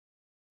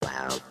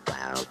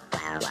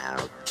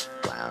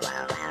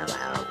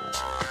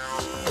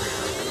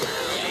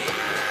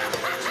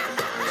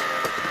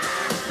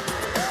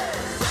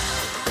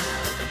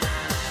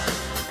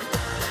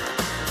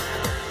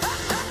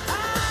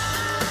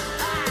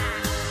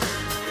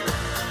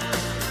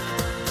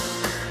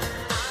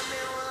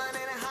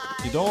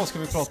Idag ska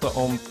vi prata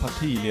om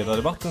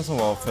partiledardebatten som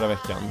var förra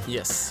veckan.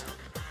 Yes.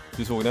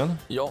 Du såg den?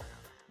 Ja.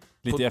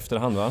 Lite i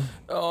efterhand, va?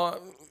 Ja,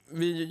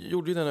 vi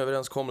gjorde ju den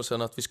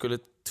överenskommelsen att vi skulle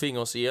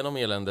tvinga oss igenom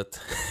eländet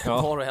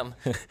var och en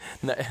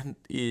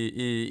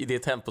i det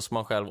tempo som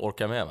man själv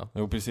orkar med, va?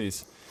 Jo,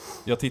 precis.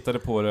 Jag tittade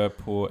på det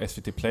på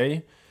SVT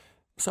Play.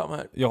 Samma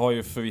här. Jag har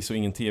ju förvisso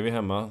ingen tv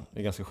hemma, det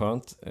är ganska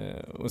skönt.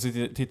 Och så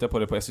tittade jag på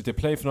det på SVT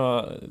Play för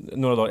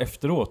några dagar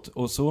efteråt.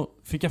 Och så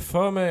fick jag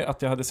för mig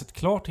att jag hade sett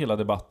klart hela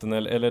debatten,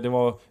 eller det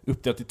var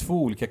uppdelat i 2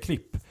 olika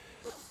klipp.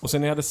 Och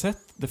sen när jag hade sett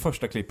det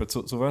första klippet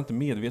så var jag inte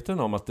medveten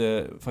om att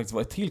det faktiskt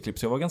var ett till klipp.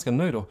 Så jag var ganska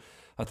nöjd då.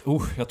 Att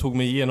jag tog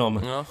mig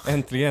igenom,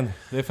 äntligen,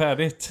 det är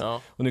färdigt.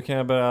 Ja. Och nu kan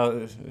jag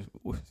börja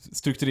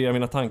strukturera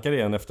mina tankar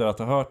igen efter att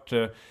ha hört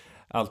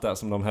allt det här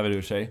som de häver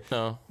ur sig.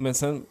 Ja. Men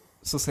sen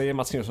så säger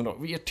Mats Nilsson då: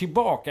 vi är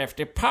tillbaka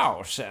efter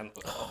pausen.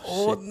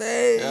 Åh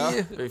nej! Ja,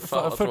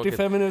 fan,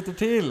 45 minuter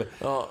till.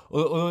 Ja. Och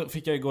då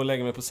fick jag gå och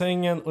lägga mig på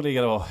sängen och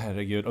ligga där,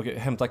 herregud, och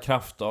hämta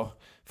kraft då.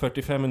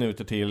 45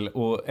 minuter till,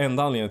 och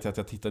enda anledningen till att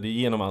jag tittade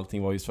igenom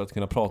allting var just för att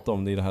kunna prata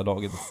om det i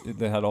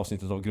det här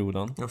avsnittet av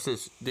Grodan. Ja,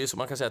 precis. Det är som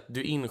man kan säga att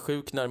du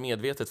insjuknar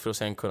medvetet för att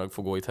sen kunna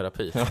få gå i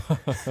terapi.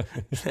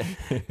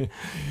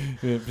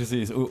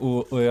 Precis,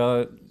 och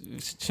jag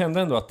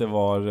kände ändå att det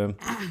var,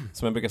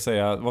 som jag brukar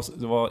säga,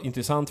 det var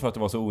intressant för att det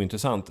var så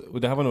ointressant.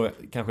 Och det här var nog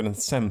kanske den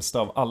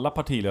sämsta av alla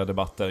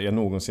partiledardebatter jag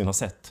någonsin har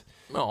sett.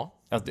 Ja.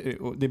 Alltså,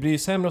 det blir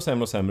sämre och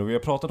sämre och sämre. Vi har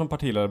pratat om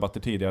partiledardebatter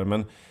tidigare,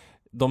 men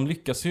de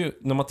lyckas ju,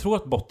 när man tror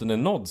att botten är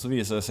nådd så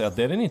visar det sig att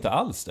det är den inte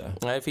alls det.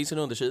 Nej, det finns en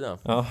undersida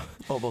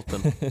av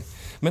botten.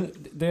 Men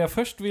det jag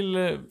först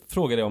vill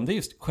fråga dig om, det är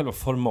just själva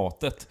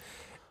formatet.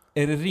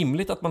 Är det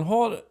rimligt att man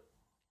har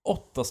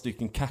 8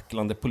 stycken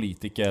kacklande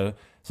politiker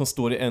som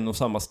står i en och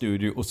samma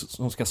studio och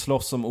som ska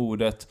slåss om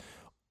ordet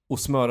och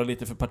smöra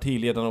lite för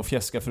partiledarna och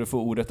fjäska för att få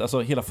ordet? Alltså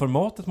hela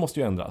formatet måste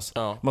ju ändras.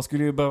 Ja. Man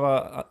skulle ju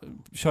behöva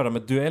köra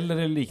med dueller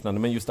eller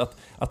liknande, men just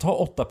att ha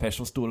 8 personer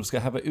som står och ska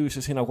häva ur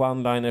sig sina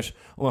one-liners,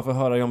 och man får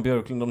höra Jan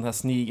Björklund om den här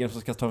snigeln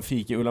som ska ta en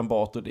fika i Ulan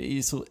Bator. Det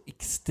är så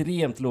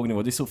extremt låg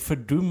nivå, det är så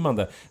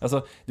fördummande.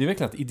 Alltså det är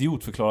verkligen att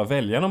idiotförklara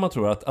väljarna om man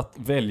tror att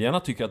väljarna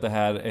tycker att det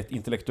här är ett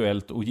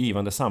intellektuellt och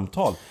givande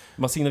samtal.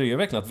 Man signalerar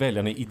verkligen att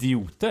väljarna är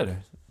idioter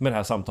med det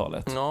här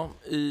samtalet. Ja,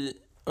 i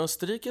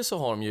Österrike så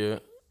har de ju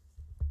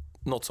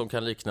något som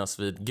kan liknas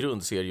vid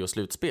grundserie och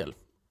slutspel.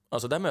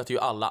 Alltså där möter ju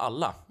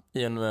alla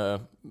i en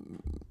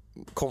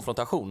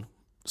konfrontation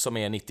som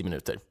är 90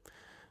 minuter.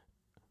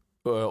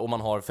 Och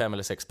man har 5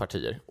 eller 6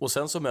 partier. Och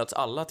sen så möts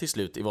alla till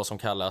slut i vad som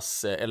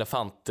kallas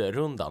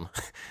elefantrundan.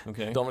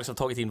 Okay. De har liksom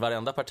tagit in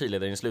varenda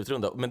partiledare i en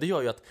slutrunda. Men det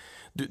gör ju att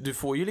du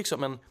får ju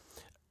liksom en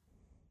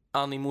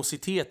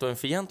animositet och en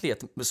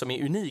fientlighet som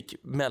är unik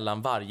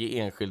mellan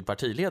varje enskild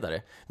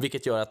partiledare,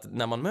 vilket gör att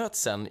när man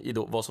möts sen i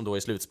vad som då är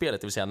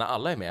slutspelet, det vill säga när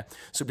alla är med,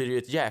 så blir det ju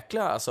ett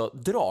jäkla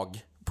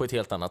drag på ett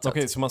helt annat sätt.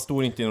 Okej, så man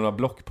står inte i några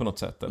block på något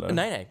sätt, eller?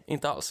 Nej,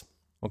 inte alls.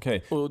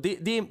 Okej. Och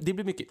det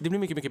blir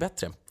mycket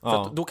bättre.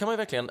 För att då kan man ju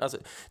verkligen, alltså,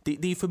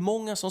 det är för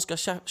många som ska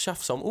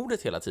tjafsa om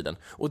ordet hela tiden.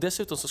 Och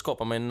dessutom så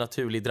skapar man en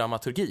naturlig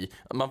dramaturgi.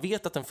 Man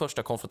vet att den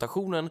första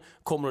konfrontationen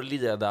kommer att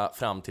leda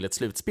fram till ett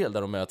slutspel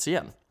där de möts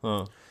igen.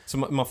 Ja. Så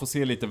man får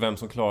se lite vem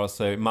som klarar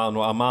sig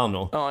mano a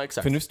mano. Ja,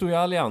 exakt. För nu står ju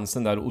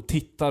alliansen där och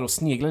tittar och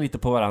sneglar lite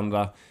på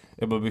varandra.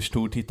 Ebba Busch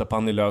Thor tittar på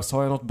Annie Lööf.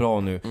 Sa jag något bra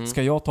nu?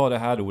 Ska jag ta det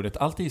här ordet?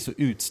 Allt är så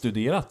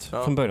utstuderat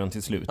från början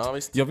till slut. Ja,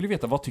 visst. Jag vill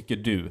veta, vad tycker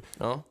du?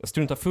 Ja. Jag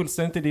struntar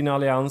fullständigt i din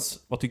allians.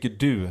 Vad tycker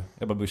du,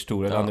 Ebba Busch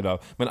Thor eller Annie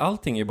Lööf? Men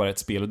allting är bara ett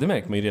spel, och det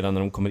märker man ju redan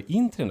när de kommer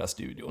in till den där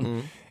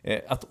studion.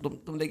 Att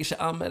de lägger sig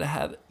an med det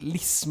här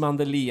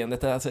lismande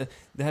leendet. Alltså,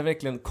 det här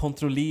verkligen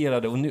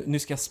kontrollerade, och nu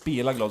ska jag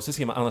spela glad. Så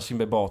ser man Anna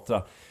Kinberg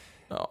Batra.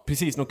 Ja.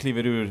 Precis när de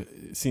kliver ur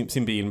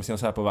sin bil med sina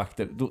så här på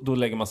vakter, då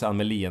lägger man sig an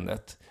med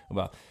leendet och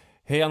bara: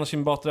 hej Anna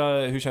Kinberg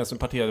Batra, hur känns det med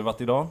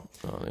partiledardebatt idag?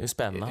 Ja, det är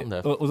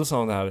spännande. Och då sa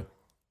hon det här: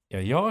 ja,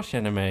 jag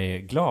känner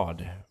mig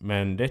glad,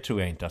 men det tror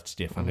jag inte att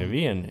Stefan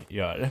Löfven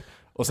gör.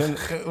 Och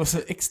så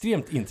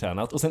extremt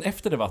intränat. Och sen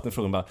efter debatten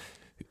frågade hon bara: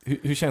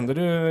 hur kände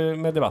du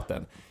med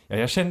debatten? Ja,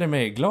 jag kände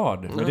mig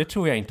glad, men det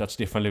tror jag inte att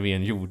Stefan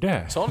Löfven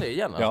gjorde. Sa det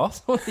igen? Ja,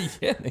 sa det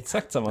igen.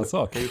 Exakt samma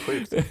sak. Det är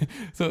sjukt.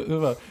 Så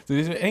det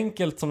är så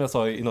enkelt, som jag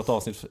sa i något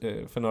avsnitt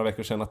för några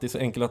veckor sedan, att det är så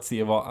enkelt att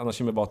se vad Anna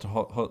Kinberg Batra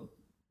har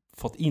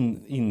fått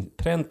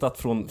inpräntat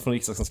från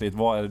riksdagskansliet.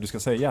 Vad är det du ska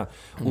säga?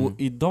 Och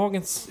i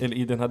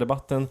den här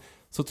debatten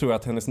så tror jag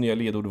att hennes nya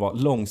ledord var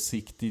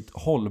långsiktigt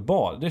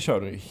hållbar. Det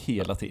kör hon ju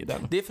hela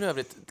tiden. Det är för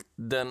övrigt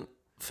den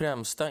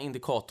främsta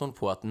indikatorn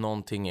på att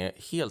någonting är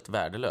helt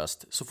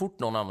värdelöst. Så fort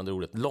någon använder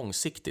ordet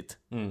långsiktigt.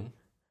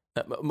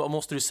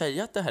 Måste du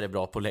säga att det här är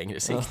bra på längre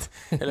sikt?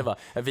 Eller vad?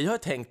 Vi har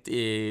tänkt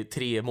i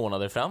 3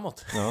 månader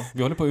framåt. Ja,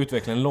 vi håller på att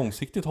utveckla en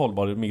långsiktigt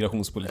hållbar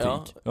migrationspolitik.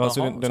 Ja,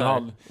 alltså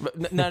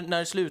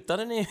när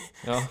slutade ni?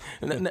 Ja.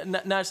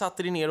 När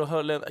satte ni ner och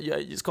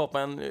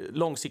skapa en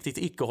långsiktigt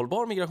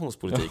icke-hållbar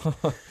migrationspolitik?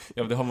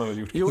 Ja, det har man väl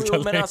gjort. Jo,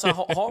 men alltså,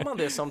 har man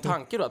det som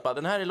tanke då? Att bara,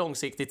 den här är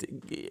långsiktigt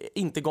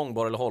inte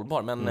gångbar eller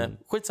hållbar, men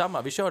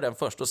skitsamma, vi kör den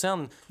först och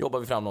sen jobbar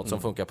vi fram något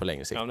som funkar på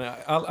längre sikt. Ja,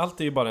 allt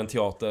är ju bara en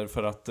teater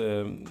för att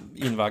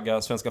invagga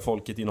invagga svenska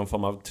folket i någon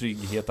form av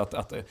trygghet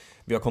att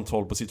vi har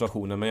kontroll på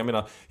situationen. Men jag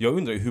menar, jag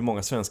undrar ju hur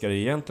många svenskar är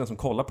egentligen som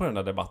kollar på den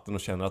där debatten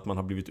och känner att man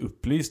har blivit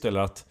upplyst eller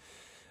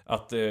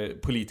att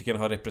politikerna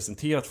har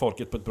representerat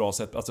folket på ett bra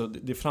sätt. Alltså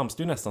det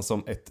framstår ju nästan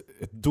som ett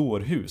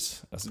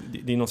dårhus. Alltså,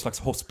 det är någon slags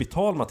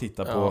hospital man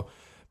tittar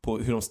på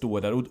hur de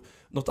står där. Och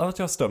något annat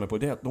jag stör mig på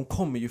det är att de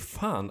kommer ju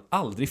fan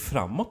aldrig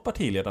framåt,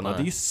 partiledarna. Nej.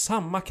 Det är ju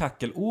samma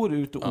kackel år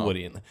ut och år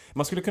in.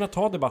 Man skulle kunna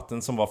ta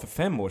debatten som var för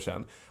 5 år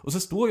sedan och så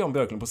står Jan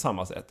Björklund på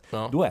samma sätt.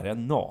 Då är det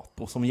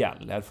NATO som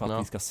gäller för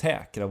att vi ska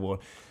säkra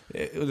vår...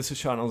 Och så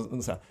kör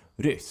någon så här,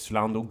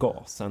 Ryssland och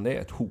gasen, det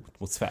är ett hot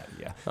mot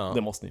Sverige.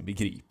 Det måste ni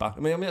begripa.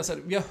 Men jag menar så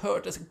här, vi har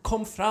hört det,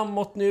 kom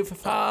framåt nu för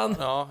fan.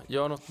 Ja,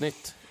 gör något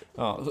nytt.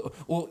 Ja,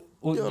 och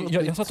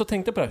jag satt och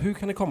tänkte på det här. Hur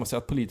kan det komma sig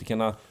att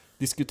politikerna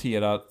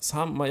diskuterar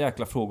samma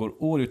jäkla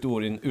frågor år ut och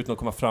år in utan att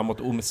komma framåt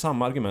och med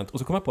samma argument? Och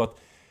så kommer jag på att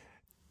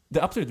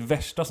det absolut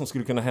värsta som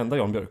skulle kunna hända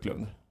Jan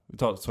Björklund, vi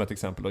tar som ett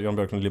exempel då, Jan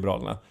Björklund och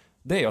Liberalerna,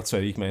 det är ju att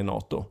Sverige gick med i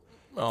NATO.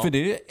 För det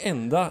är det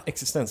enda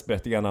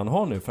existensberättigande han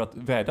har nu för att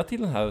värda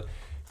till den här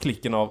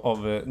klicken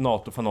av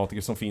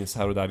NATO-fanatiker som finns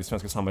här och där i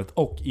svenska samhället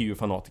och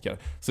EU-fanatiker.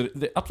 Så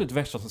det absolut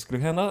värsta som skulle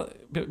hända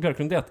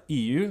Björklund är att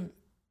EU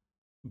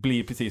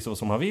blir precis så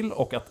som han vill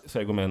och att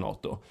Sverige går med i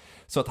NATO.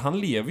 Så att han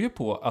lever ju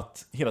på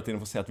att hela tiden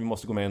få säga att vi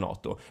måste gå med i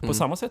NATO. På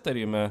samma sätt är det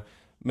ju med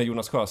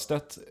Jonas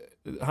Sjöstedt.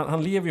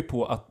 Han lever ju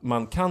på att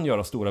man kan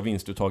göra stora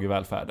vinstuttag i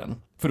välfärden.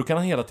 För då kan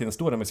han hela tiden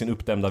stå där med sin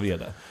uppdämda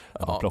vd.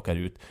 Man plockar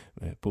ut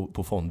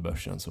på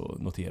fondbörsen så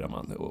noterar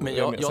man. Men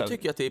jag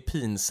tycker att det är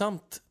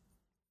pinsamt.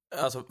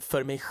 Alltså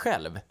för mig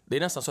själv. Det är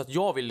nästan så att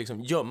jag vill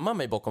liksom gömma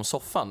mig bakom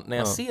soffan när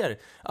jag ser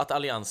att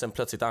alliansen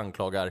plötsligt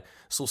anklagar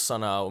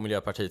sossarna och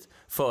Miljöpartiet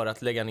för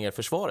att lägga ner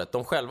försvaret.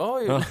 De själva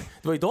har ju, det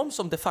var ju de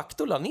som de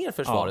facto la ner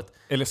försvaret.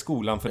 Eller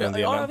skolan för den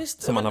delen,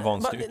 visst, som man har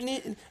vanstyrt.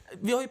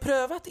 Vi har ju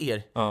prövat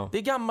er. Det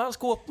är gammal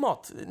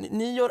skåpmat.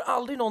 Ni gör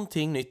aldrig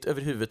någonting nytt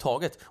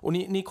överhuvudtaget. Och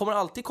ni kommer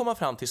alltid komma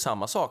fram till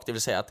samma sak. Det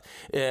vill säga att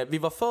vi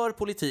var för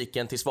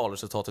politiken tills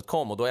valresultatet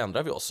kom och då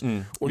ändrar vi oss.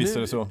 Och visst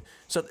är det så.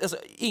 Så att, alltså,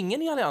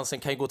 ingen i alliansen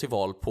kan ju gå till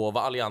val på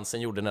vad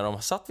alliansen gjorde när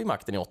de satt vid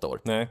makten i 8 år.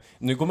 Nej,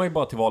 nu går man ju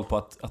bara till val på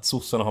att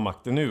sossarna har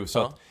makten nu. Så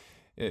att,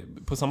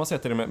 på samma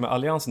sätt är det med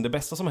alliansen. Det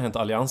bästa som har hänt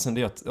alliansen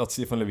är att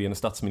Stefan Löfven är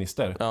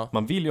statsminister.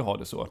 Man vill ju ha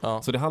det så.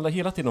 Så det handlar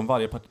hela tiden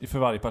om för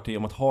varje parti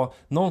om att ha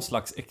någon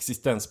slags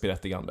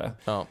existensberättigande.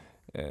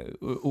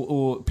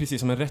 Och precis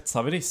som en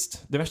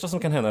rättshaverist. Det värsta som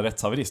kan hända en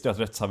rättshaverist är att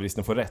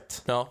rättshaveristen får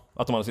rätt.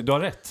 Att de säger, du har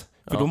rätt.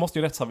 För då måste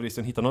ju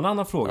rättshaveristen hitta någon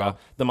annan fråga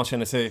där man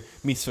känner sig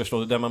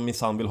missförstådd, där man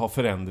minsann vill ha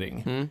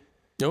förändring.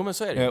 Jo, men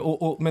så är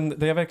det. Men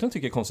det jag verkligen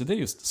tycker är konstigt är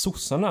just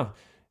sossarna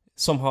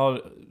som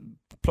har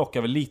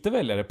plockat väl lite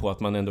väljare på att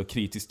man ändå är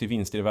kritisk till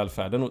vinster i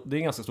välfärden. Och det är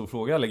en ganska stor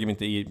fråga, jag lägger mig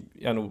inte i,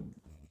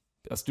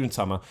 jag strunt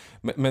samma.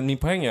 Men min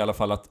poäng är i alla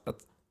fall att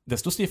det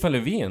står Stefan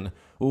Löfven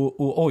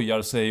och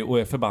ojar sig och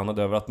är förbannad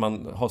över att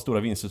man har stora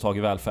vinstuttag i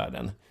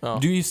välfärden.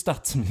 Du är ju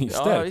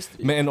statsminister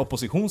med en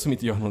opposition som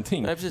inte gör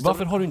någonting. Nej,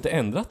 varför har du inte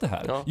ändrat det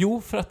här?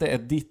 Jo, för att det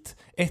är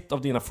ett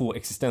av dina få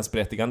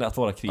existensberättigande att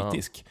vara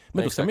kritisk.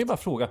 Men då ska man ju bara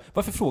fråga,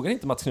 varför frågar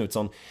inte Mats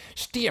Knutsson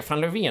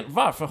Stefan Löfven,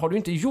 varför har du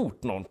inte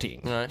gjort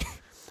någonting? Nej.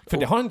 För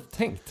det har han inte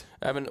tänkt.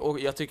 Och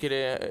jag tycker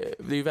det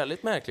är ju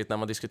väldigt märkligt när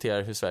man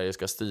diskuterar hur Sverige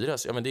ska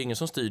styras. Ja, men det är ingen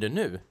som styr det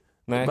nu.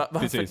 Nej,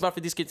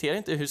 varför diskuterar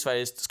inte hur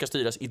Sverige ska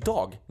styras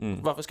idag?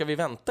 Varför ska vi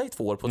vänta i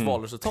 2 år på ett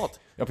valresultat?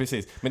 Ja,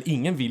 precis. Men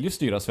ingen vill ju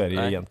styra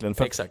Sverige egentligen.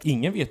 För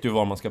ingen vet ju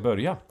var man ska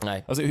börja.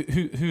 Nej. Alltså,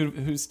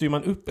 hur styr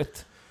man upp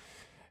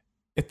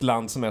ett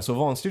land som är så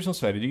vanstyrt som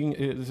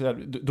Sverige?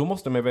 Då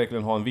måste man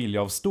verkligen ha en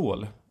vilja av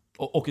stål.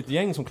 Och ett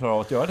gäng som klarar av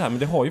att göra det här. Men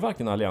det har ju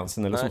varken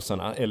alliansen eller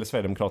sossarna eller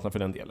Sverigedemokraterna för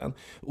den delen.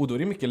 Och då är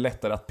det mycket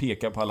lättare att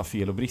peka på alla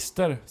fel och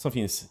brister som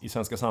finns i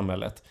svenska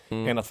samhället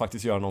än att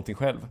faktiskt göra någonting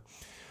själv.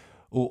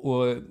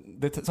 Och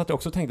det satt jag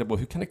också och tänkte på,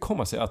 hur kan det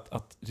komma sig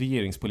att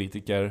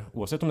regeringspolitiker,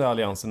 oavsett om det är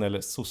alliansen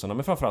eller sossarna,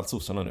 men framförallt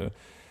sossarna nu,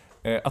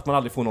 att man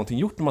aldrig får någonting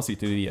gjort när man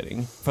sitter i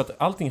regering. För att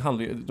allting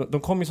handlar ju,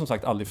 de kommer ju som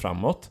sagt aldrig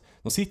framåt.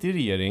 De sitter i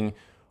regering,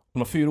 de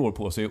har 4 år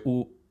på sig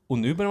och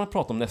nu börjar man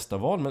prata om nästa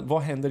val, men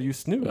vad händer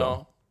just nu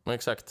då? Ja,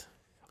 exakt.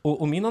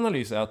 Och min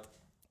analys är att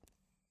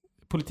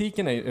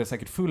politiken är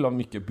säkert full av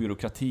mycket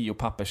byråkrati och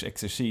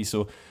pappersexercis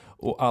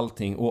och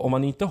allting. Och om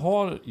man inte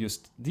har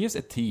just dels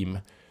ett team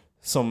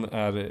som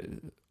är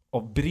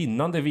av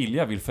brinnande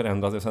vilja vill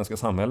förändra det svenska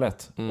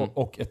samhället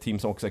och ett team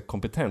som också är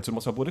kompetent, så det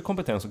måste ha både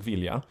kompetens och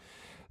vilja,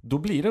 då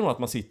blir det nog att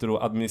man sitter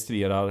och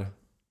administrerar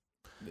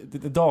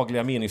den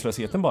dagliga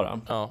meningslösheten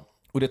bara.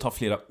 Och det tar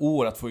flera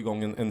år att få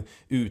igång en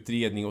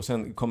utredning och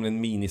sen kommer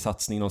en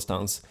minisatsning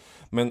någonstans.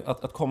 Men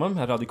att komma med de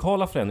här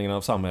radikala förändringarna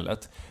av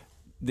samhället,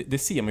 det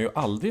ser man ju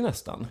aldrig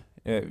nästan.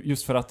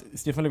 Just för att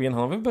Stefan Löfven,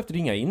 han har väl behövt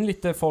ringa in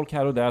lite folk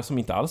här och där som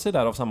inte alls är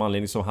där av samma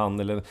anledning som han,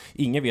 eller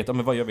ingen vet,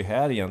 men vad gör vi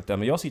här egentligen?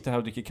 Men jag sitter här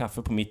och dricker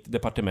kaffe på mitt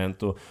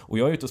departement och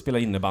jag är ute och spelar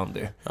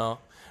innebandy. Ja.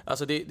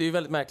 Alltså det är ju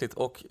väldigt märkligt,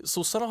 och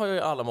sossarna har ju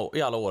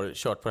i alla år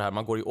kört på det här,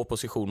 man går i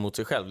opposition mot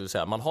sig själv, det vill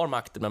säga man har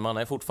makten men man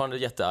är fortfarande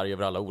jättearg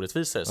över alla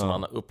orättvisor som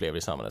man upplever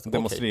i samhället.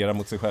 Demonstrera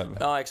mot sig själv.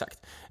 Ja, exakt.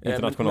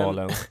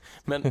 Internationalen.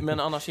 Men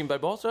Anna Kinberg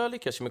Batra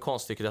lyckas ju med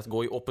konststycket att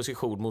gå i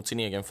opposition mot sin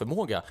egen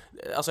förmåga.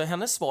 Alltså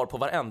hennes svar på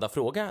varenda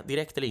fråga,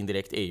 direkt eller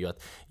indirekt, är ju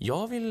att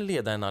jag vill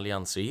leda en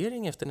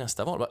alliansregering efter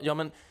nästa val. Ja,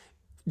 men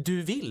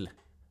du vill.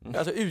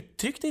 Alltså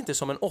uttryck det inte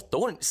som en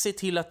 8-åring. Se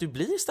till att du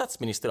blir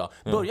statsminister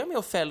då. Börja med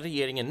att fälla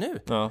regeringen nu.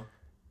 Ja.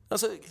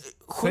 Alltså,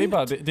 säg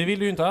bara, det vill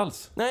du ju inte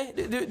alls. Nej,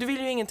 du vill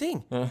ju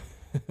ingenting. Ja.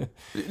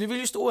 Du vill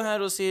ju stå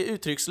här och se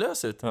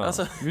uttryckslös ut. Ja.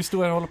 Alltså, vi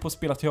står här och håller på att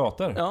spela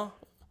teater.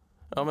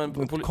 Ja,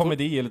 men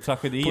komedi eller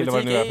tragedi eller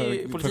vad det nu är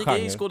för politik genre.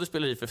 är ju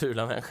skådespeleri för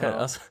fula människor. Ja.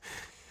 Alltså.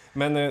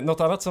 Men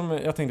något annat som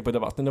jag tänkte på i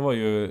debatten, det var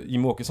ju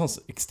Jimmie Åkessons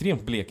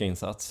extremt bleka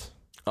insats.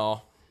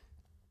 Ja.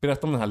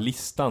 Berätta om den här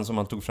listan som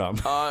han tog fram.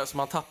 Ja, som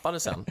han tappade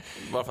sen.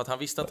 Bara för att han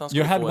visste att han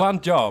skulle You had one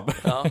job.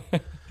 Ja.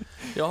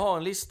 Jag har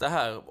en lista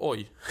här.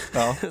 Oj.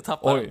 Ja.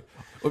 Tappade. Oj.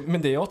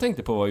 Men det jag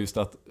tänkte på var just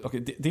att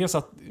dels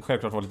att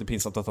självklart var lite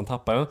pinsamt att han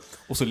tappade den,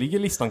 och så ligger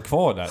listan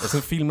kvar där och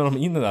så filmar de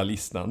in den där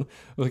listan,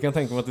 och så kan jag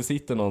tänka mig att det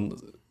sitter någon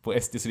på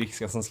SDs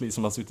rikskanslei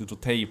som har suttit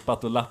och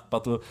tejpat och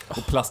lappat och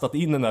plastat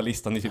in den där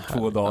listan i typ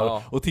 2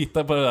 dagar och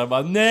tittar på det där och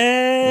bara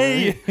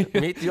nej!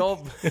 Mitt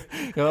jobb.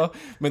 Ja,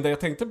 men det jag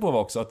tänkte på var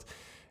också att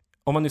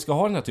om man nu ska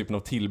ha den här typen av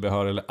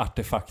tillbehör eller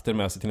artefakter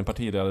med sig till en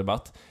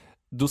partiledardebatt,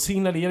 då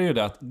signalerar ju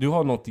det att du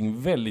har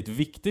någonting väldigt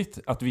viktigt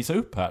att visa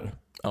upp här.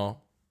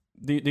 Ja.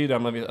 Det är ju där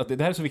man vet att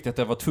det här är så viktigt att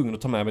jag var tvungen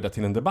att ta med mig det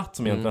till en debatt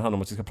som egentligen handlar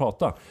om att vi ska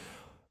prata.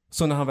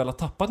 Så när han väl har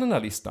tappat den här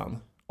listan,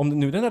 om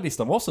nu den här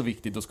listan var så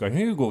viktig, då ska han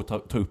ju gå och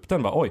ta upp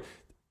den. Bara, oj,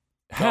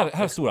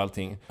 här står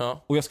allting.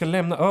 Ja. Och jag ska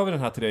lämna över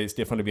den här till dig,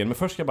 Stefan Löfven, men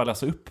först ska jag bara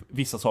läsa upp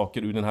vissa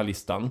saker ur den här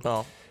listan.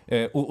 Ja.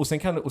 Och sen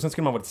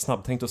ska man vara lite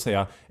snabbtänkt och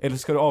säga, eller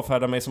ska du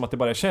avfärda mig som att det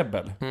bara är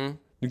käbbel?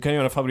 Du kan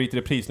göra en favorit i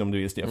repris om du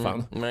vill,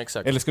 Stefan.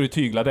 Exakt. Eller ska du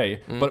tygla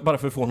dig? Bara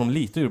för att få honom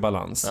lite ur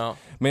balans. Ja.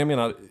 Men jag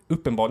menar,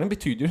 uppenbarligen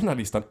betyder ju den här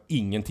listan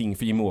ingenting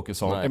för Jimmie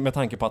Åkesson. Med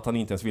tanke på att han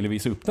inte ens ville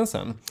visa upp den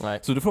sen. Nej.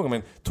 Så då frågar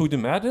man, tog du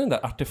med den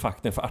där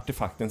artefakten för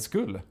artefaktens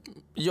skull?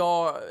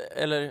 Ja,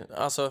 eller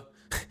alltså...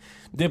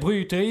 Det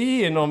bryter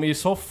igenom i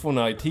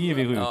sofforna i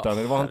tv-rutan.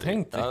 Eller vad han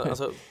tänkte. Ja,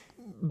 alltså,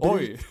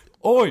 oj!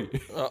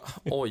 Ja,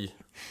 oj.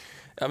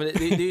 Ja, men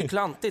det är ju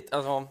klantigt.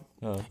 Alltså,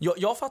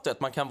 jag fattar att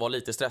man kan vara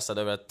lite stressad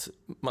över att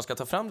man ska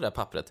ta fram det där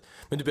pappret.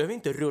 Men du behöver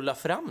inte rulla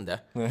fram det.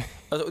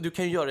 Alltså, du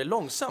kan ju göra det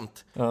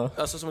långsamt.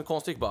 Alltså som en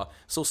konststyck bara.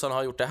 Sossarna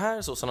har gjort det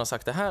här, sossarna har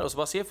sagt det här. Och så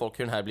bara ser folk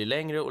hur den här blir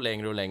längre och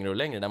längre och längre och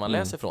längre när man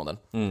läser från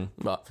den.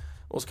 Bara.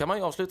 Och så kan man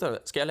ju avsluta.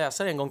 Ska jag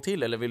läsa det en gång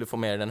till eller vill du få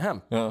med den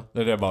hem? Ja,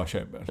 det är bara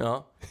käbbel.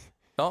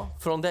 Ja,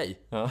 från dig.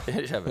 Ja.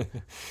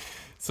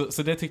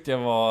 Så det tyckte jag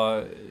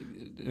var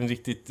en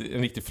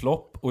riktig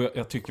flopp. Och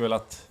jag tycker väl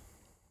att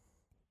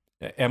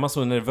är man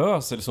så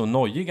nervös eller så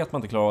nojig att man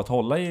inte klarar att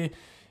hålla i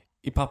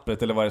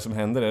pappret, eller vad är det som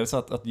händer? Är det så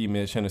att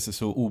Jimmie känner sig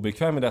så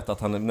obekväm med detta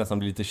att han nästan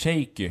blir lite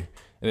shaky?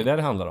 Är det där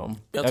det handlar om?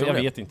 Jag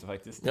vet inte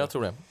faktiskt. Jag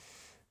tror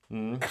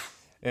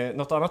det.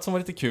 Något annat som var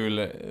lite kul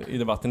i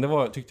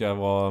debatten, tyckte jag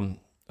var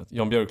att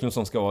Jan Björklund,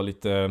 som ska vara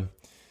lite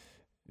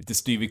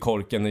styv i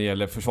korken när det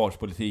gäller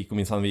försvarspolitik och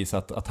minsann visa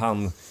att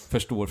han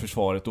förstår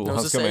försvaret och han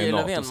ska vara i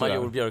NATO. Löfven,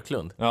 Major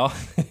Björklund. Ja.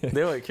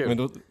 Det var ju kul.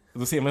 Men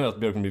då ser man att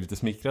Björklund blir lite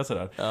smickrad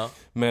sådär. Ja.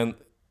 Men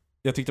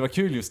jag tyckte det var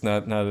kul just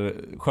när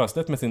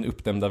Sjöstedt med sin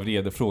uppdämda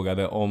vrede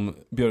frågade om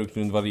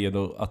Björklund var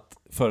redo att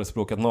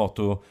förespråka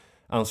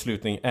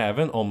NATO-anslutning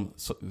även om,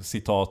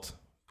 citat,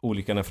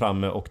 olyckan är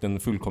framme och den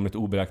fullkomligt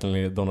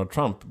oberäkneliga Donald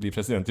Trump blir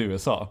president i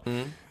USA.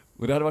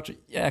 Och det hade varit så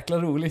jäkla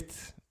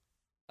roligt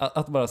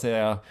att bara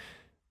säga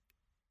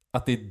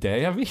att det är det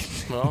jag vill.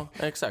 Ja,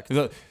 exakt.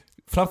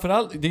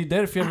 Framförallt, det är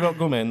därför jag vill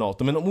gå med i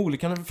NATO. Men om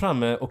olyckan är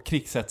framme och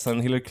krigshetsen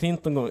Hillary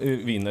Clinton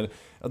vinner,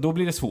 då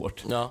blir det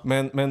svårt. Ja.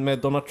 Men med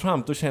Donald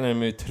Trump, då känner jag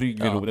mig trygg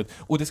i rodet.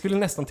 Och det skulle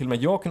nästan till och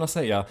med jag kunna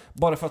säga,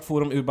 bara för att få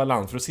dem ur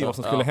balans, för att se vad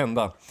som skulle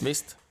hända.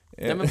 Visst.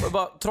 Nej, men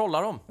bara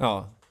trolla dem.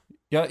 Ja.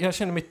 Jag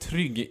känner mig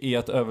trygg i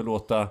att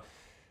överlåta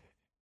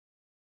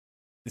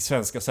den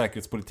svenska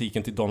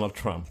säkerhetspolitiken till Donald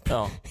Trump.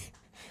 Ja.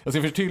 Jag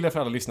ska förtydliga för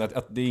alla lyssnare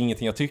att det är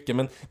ingenting jag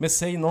tycker, men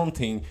säg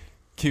någonting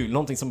kul,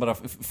 någonting som bara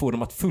får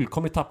dem att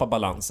fullkomligt tappa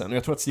balansen. Och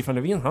jag tror att Stefan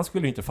Löfven, han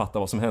skulle inte fatta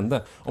vad som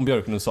hände om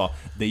Björklund sa,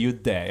 det är ju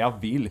det jag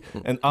vill.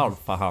 En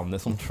alfahanne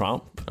som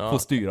Trump får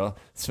styra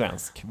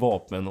svensk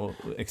vapen och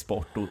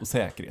export och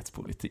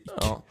säkerhetspolitik.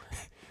 Ja.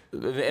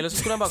 Eller så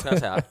skulle han bara kunna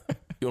säga,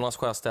 Jonas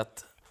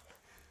Sjöstedt,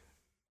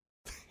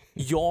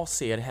 jag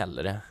ser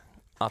hellre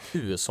att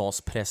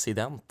USAs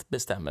president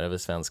bestämmer över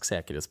svensk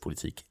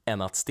säkerhetspolitik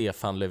än att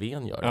Stefan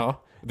Löfven gör det.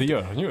 Ja, det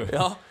gör han ju.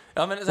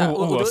 Ja, men så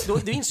här, och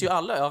då inser ju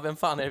alla, vem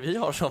fan är det vi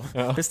har som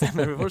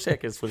bestämmer över vår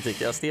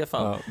säkerhetspolitik? Ja,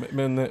 Stefan. Ja,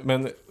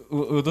 men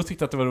och då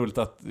tyckte jag att det var roligt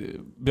att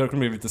Björklund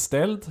blev lite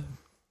ställd.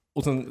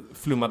 Och sen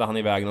flummade han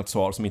iväg något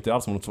svar som inte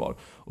alls var något svar.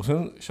 Och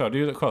sen körde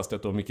ju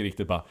Sjöstedt då mycket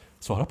riktigt bara,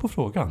 svara på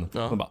frågan.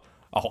 Och bara,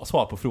 jaha,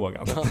 svara på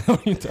frågan. Det har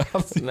ju inte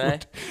alls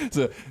gjort.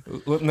 Så,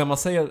 och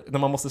när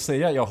man måste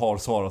säga jag har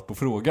svarat på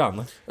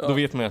frågan, då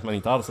vet man att man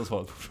inte alls har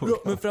svarat på frågan.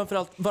 Men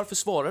framförallt, varför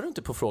svarar du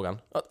inte på frågan?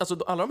 Alltså,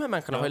 alla de här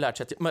människorna har ju lärt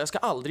sig att jag ska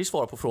aldrig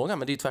svara på frågan,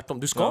 men det är ju tvärtom.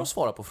 Du ska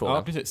svara på frågan.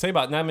 Ja, precis. Säg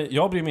bara, nej men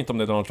jag bryr mig inte om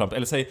det är Donald Trump.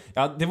 Eller säg,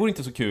 ja det vore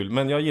inte så kul,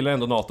 men jag gillar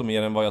ändå NATO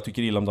mer än vad jag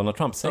tycker illa om Donald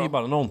Trump. Säg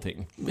bara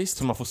någonting. Visst.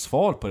 Så man får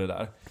svar på det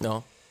där.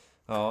 Ja.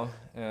 Ja,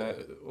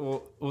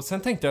 och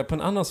sen tänkte jag på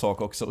en annan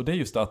sak också, och det är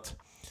just att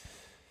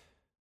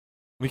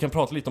vi kan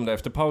prata lite om det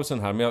efter pausen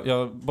här, men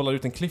jag bollar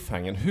ut en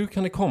cliffhanger. Hur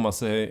kan det komma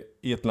sig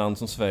i ett land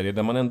som Sverige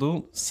där man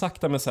ändå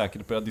sakta men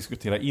säkert börjar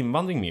diskutera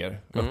invandring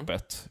mer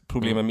öppet?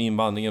 Problemen med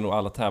invandringen, och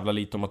alla tävlar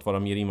lite om att vara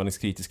mer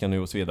invandringskritiska nu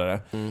och så vidare.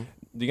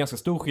 Det är ganska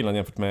stor skillnad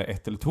jämfört med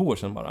 1 eller 2 år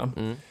sedan bara.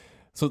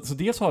 Så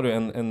dels har du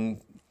en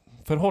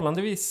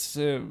förhållandevis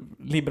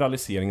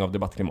liberalisering av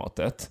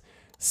debattklimatet.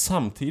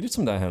 Samtidigt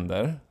som det här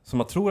händer, som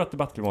man tror att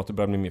debattklimatet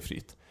börjar bli mer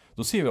fritt,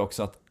 då ser vi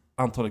också att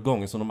antalet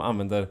gånger som de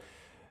använder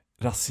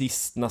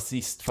rasist,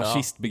 nazist,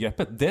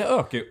 fascistbegreppet, det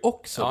ökar ju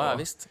också. Ja,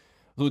 visst.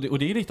 Och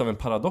det är lite av en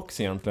paradox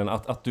egentligen,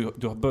 att du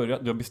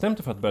har bestämt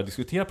dig för att börja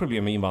diskutera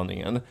problem med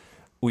invandringen,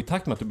 och i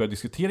takt med att du börjar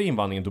diskutera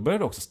invandringen, då börjar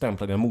du också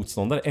stämpla dina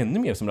motståndare ännu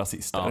mer som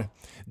rasister.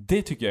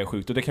 Det tycker jag är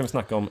sjukt, och det kan vi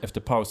snacka om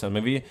efter pausen,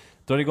 men vi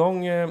drar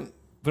igång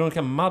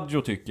Veronica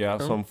Maggio tycker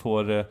jag, som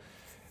får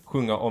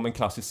sjunga om en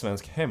klassisk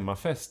svensk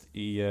hemmafest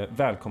i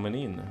Välkommen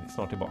in,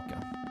 snart tillbaka.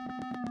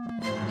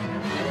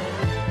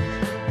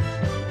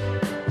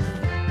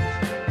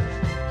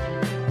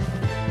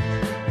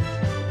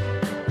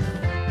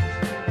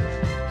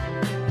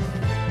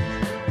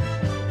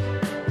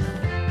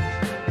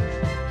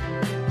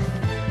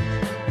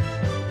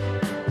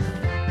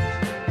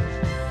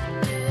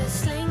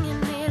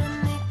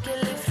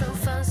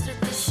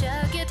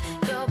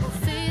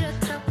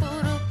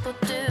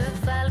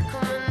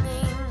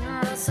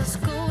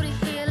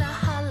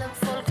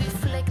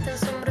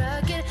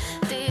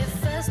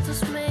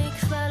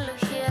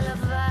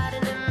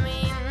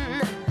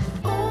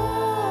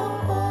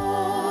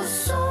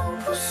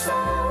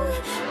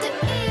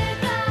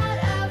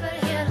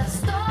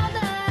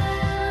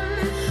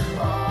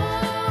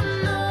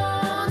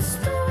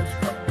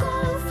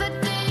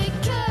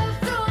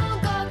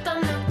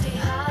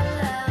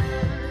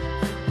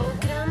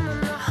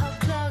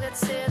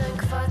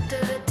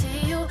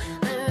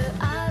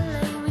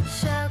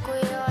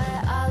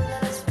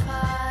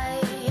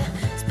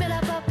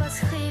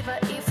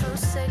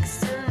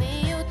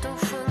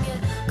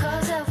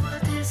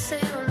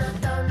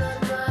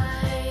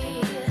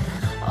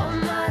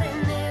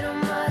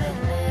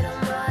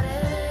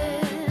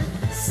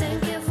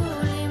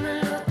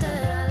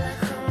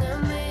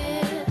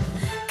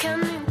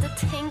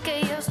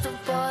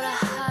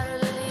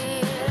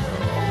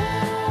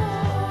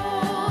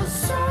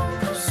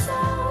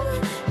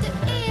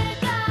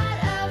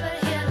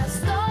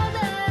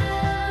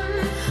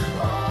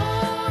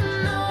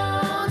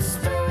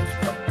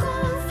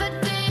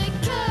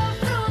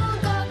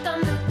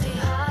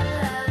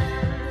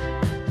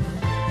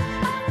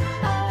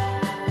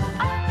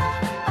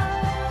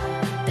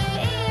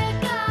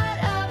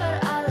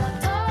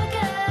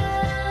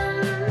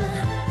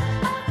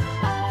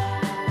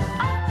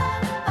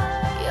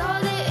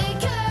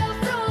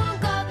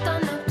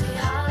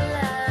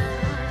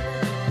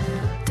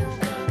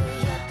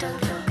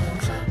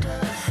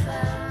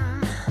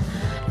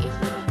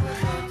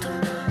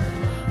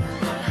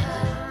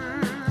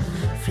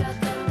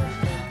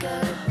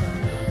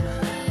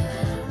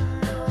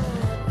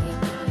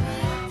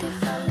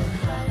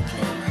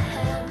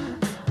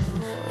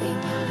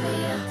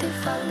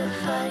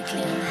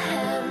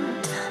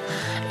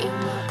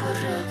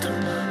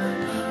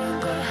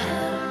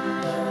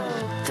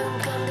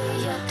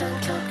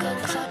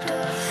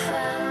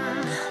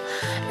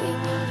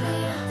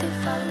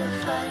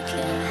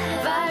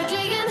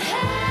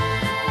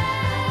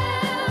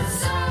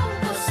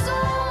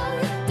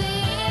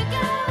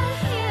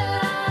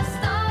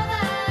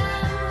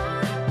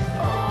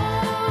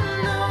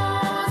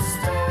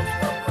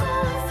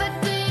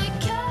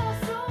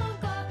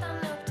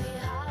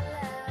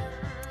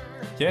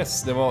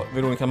 Yes, det var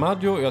Veronica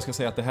Maggio. Jag ska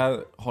säga att det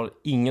här har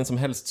ingen som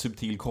helst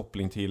subtil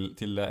koppling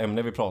till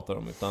ämne vi pratar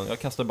om, utan jag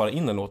kastar bara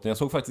in den låten. Jag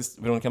såg faktiskt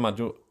Veronica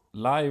Maggio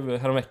live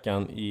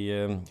häromveckan i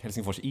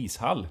Helsingfors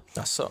ishall.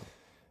 Asså.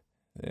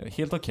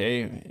 Helt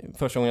okej.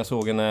 Första gången jag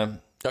såg henne...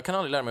 Jag kan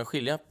aldrig lära mig att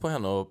skilja på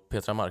henne och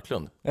Petra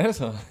Marklund. Är det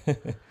så?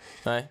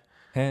 Nej.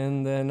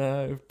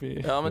 Händerna uppe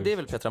i... Ja, men det är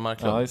väl Petra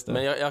Marklund. Ja, just det.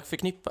 Men jag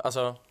förknippar,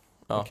 alltså...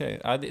 Ja.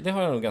 Okej, det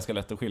har jag nog ganska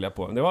lätt att skilja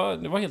på. Det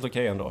var helt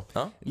okej ändå.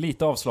 Ja.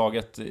 Lite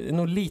avslaget,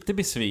 nog lite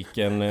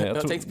besviken.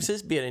 Jag tänkte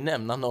precis be dig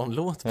nämna någon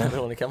låt med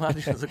Veronica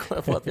Maggio, så kom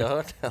jag på att jag har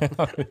hört den.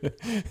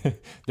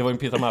 Det var en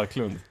Petra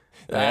Marklund.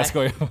 Nej, jag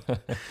skojar.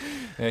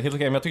 Helt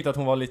okej, men jag tyckte att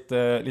hon var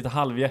lite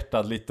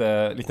halvhjärtad,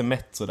 lite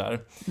mätt sådär.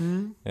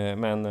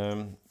 Men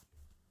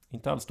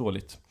inte alls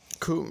dåligt.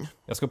 Kung.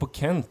 Jag ska på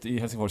Kent i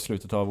Helsingfors i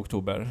slutet av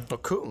oktober.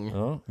 Och kung.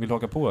 Ja, vill du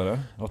haka på eller?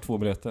 Jag har 2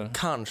 biljetter.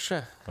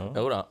 Kanske. Ja.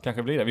 Jodå.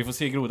 Kanske blir det. Vi får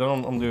se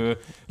Grodan om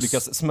du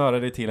lyckas smöra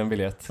dig till en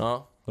biljett.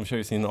 Ja. De kör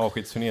ju sin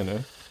avskedsturné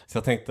nu. Så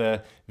jag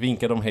tänkte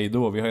vinka dem hej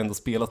då. Vi har ändå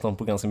spelat dem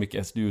på ganska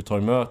mycket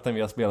SDU-torgmöten.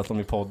 Vi har spelat dem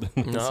i podden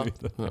och så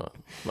vidare. Ja.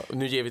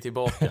 Nu ger vi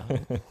tillbaka.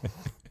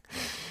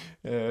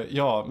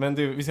 Ja, men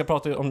vi ska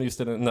prata om just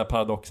den här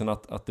paradoxen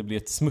att det blir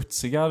ett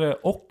smutsigare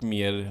och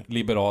mer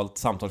liberalt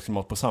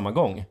samtalsklimat på samma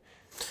gång.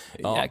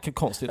 Ja.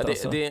 Konstigt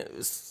alltså.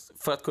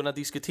 För att kunna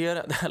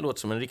diskutera, det här låter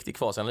som en riktig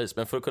kvasanalys,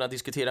 men för att kunna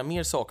diskutera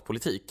mer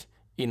sakpolitik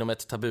inom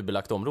ett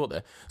tabubelagt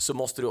område så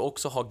måste du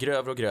också ha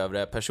grövre och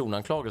grövre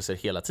personanklagelser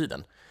hela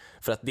tiden.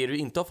 För att det du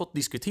inte har fått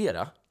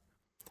diskutera,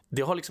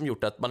 det har liksom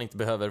gjort att man inte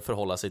behöver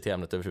förhålla sig till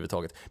ämnet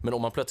överhuvudtaget. Men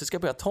om man plötsligt ska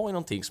börja ta i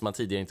någonting som man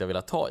tidigare inte har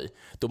velat ta i,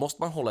 då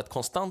måste man hålla ett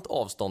konstant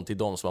avstånd till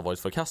de som har varit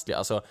förkastliga.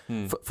 Alltså,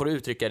 för att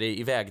uttrycka det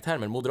i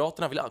vägtermer,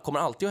 Moderaterna kommer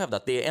alltid att hävda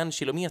att det är 1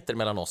 kilometer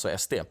mellan oss och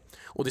SD.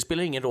 Och det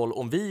spelar ingen roll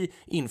om vi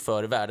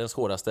inför världens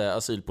hårdaste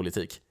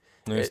asylpolitik.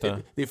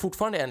 Det är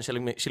fortfarande 1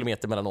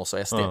 kilometer mellan oss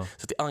och SD.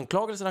 Så att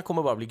anklagelserna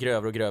kommer bara bli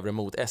grövre och grövre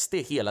mot SD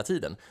hela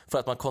tiden. För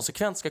att man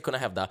konsekvent ska kunna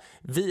hävda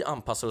vi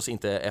anpassar oss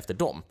inte efter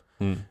dem.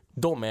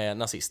 De är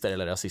nazister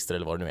eller rasister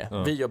eller vad det nu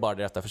är. Vi gör bara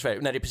det rätta för Sverige.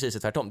 Nej, det är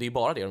precis tvärtom. Det är ju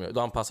bara det de gör. De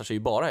anpassar sig ju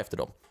bara efter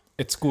dem.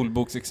 Ett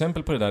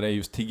skolboksexempel på det där är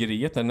just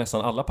tiggeriet, där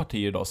nästan alla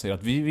partier idag säger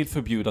att vi vill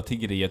förbjuda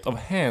tiggeriet av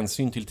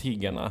hänsyn till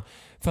tiggarna.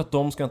 För att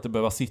de ska inte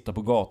behöva sitta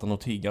på gatan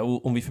och tigga.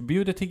 Och om vi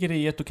förbjuder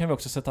tiggeriet, då kan vi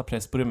också sätta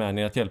press på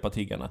Rumänien att hjälpa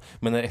tiggarna.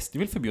 Men när SD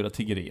vill förbjuda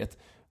tiggeriet,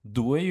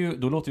 då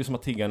låter det som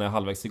att tiggarna är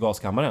halvvägs till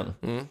gaskammaren.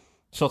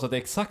 Så att det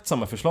är exakt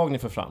samma förslag ni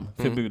får fram.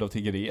 Förbud av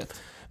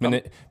tiggeriet.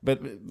 Men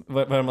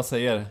vad är det man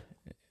säger?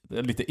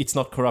 Lite it's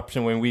not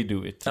corruption when we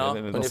do it. Ja,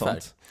 eller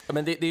sånt.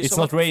 Men det är it's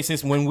not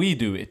racism when we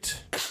do it.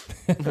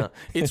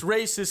 It's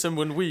racism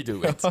when we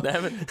do it.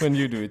 When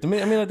you do it. Men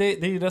jag menar, det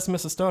är ju det som är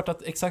så stört,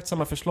 att exakt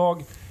samma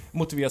förslag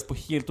motiveras på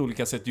helt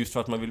olika sätt, just för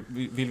att man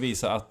vill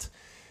visa att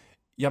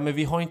ja, men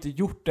vi har inte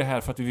gjort det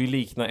här för att vi vill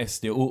likna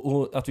SD,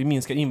 och att vi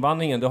minskar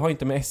invandringen, det har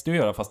inte med SD att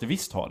göra, fast det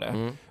visst har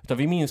det. Utan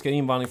vi minskar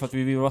invandringen för att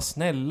vi vill vara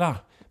snälla.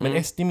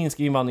 Men SD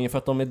minskar invandringen för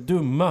att de är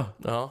dumma.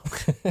 Ja,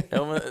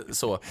 men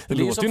så. Det är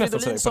låter ju nästan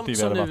så i som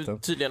partiledardebatten. nu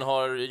tydligen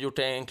har gjort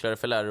det enklare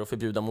för lärare att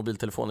förbjuda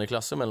mobiltelefoner i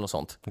klassrum eller något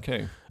sånt.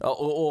 Okej.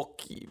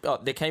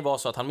 Ja, det kan ju vara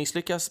så att han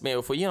misslyckas med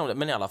att få igenom det,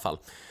 men i alla fall.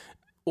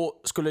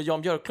 Och skulle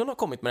Jan Björklund ha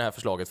kommit med det här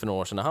förslaget för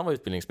några år sedan när han var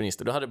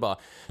utbildningsminister, då hade bara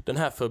den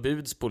här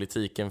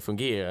förbudspolitiken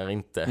fungerar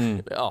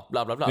inte. Ja,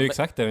 bla bla bla. Det är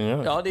exakt det den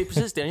gör. Ja, det är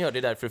precis det den gör. Det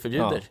är därför det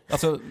förbjuder. Ja.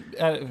 Alltså,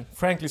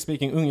 frankly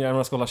speaking,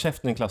 ungrarna ska hålla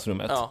käften i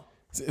klassrummet. Ja.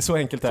 Så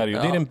enkelt är det ju.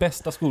 Det är den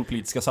bästa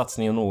skolpolitiska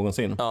satsningen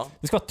någonsin. Ja.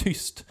 Det ska vara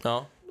tyst.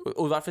 Ja.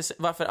 Och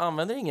varför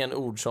använder ingen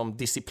ord som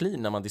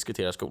disciplin när man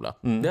diskuterar skola?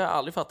 Det har jag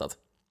aldrig fattat.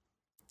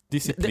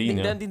 Disciplin,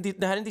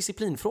 det här är en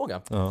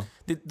disciplinfråga. Ja.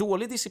 Det är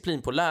dålig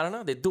disciplin på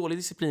lärarna, det är dålig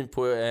disciplin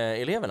på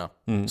eleverna.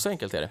 Så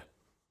enkelt är det.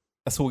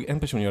 Jag såg en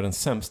person göra den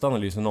sämsta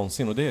analysen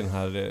någonsin, och det är den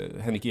här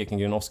Henrik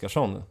Ekengren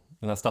Oskarsson,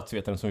 den här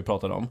statsvetaren som vi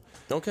pratade om.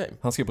 Okay.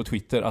 Han skrev på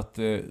Twitter att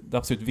det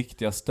absolut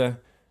viktigaste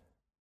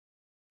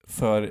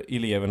för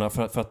eleverna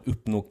för att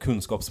uppnå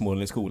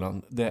kunskapsmålen i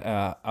skolan, det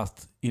är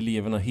att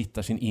eleverna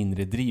hittar sin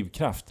inre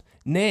drivkraft.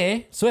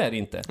 Nej, så är det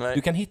inte. Nej.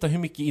 Du kan hitta hur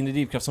mycket inre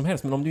drivkraft som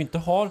helst, men om du inte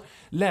har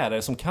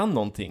lärare som kan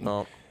någonting,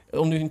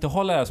 om du inte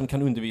har lärare som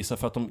kan undervisa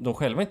för att de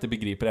själva inte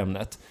begriper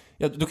ämnet,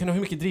 ja, då kan du ha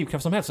hur mycket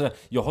drivkraft som helst. Så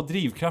jag har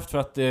drivkraft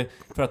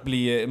för att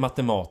bli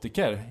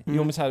matematiker.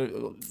 Jo, men så här,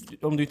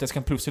 om du inte ens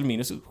kan plus eller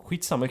minus,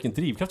 skitsamma vilken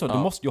drivkraft. Du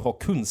måste ju ha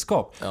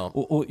kunskap. Ja.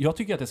 Och jag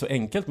tycker att det är så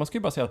enkelt. Man ska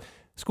ju bara säga att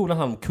skolan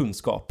handlar om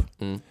kunskap.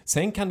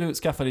 Sen kan du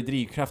skaffa dig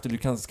drivkraft, eller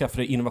du kan skaffa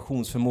dig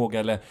innovationsförmåga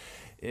eller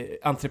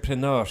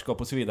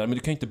entreprenörskap och så vidare. Men du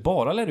kan ju inte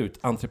bara lära ut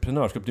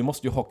entreprenörskap. Du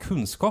måste ju ha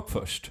kunskap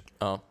först.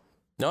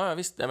 Ja,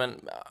 visst. Men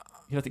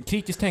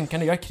kritiskt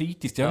tänkande, jag är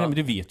kritisk. Men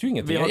du vet ju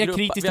ingenting. Jag är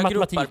kritisk till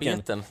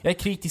matematiken. Jag är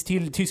kritisk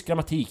till tysk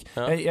grammatik.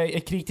 Jag är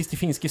kritisk till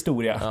finsk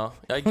historia. Ja.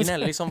 Jag är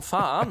gnällig som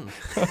fan.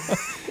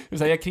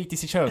 Jag är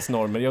kritisk till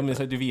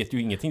könsnormer. Du vet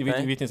ju ingenting. Du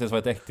vet inte ens vad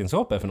ett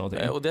äktenskap är för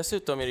någonting. Och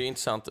dessutom är det ju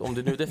intressant, om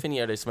du nu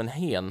definierar dig som en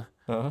hen,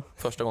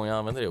 första gången jag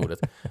använder det ordet,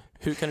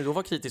 hur kan du då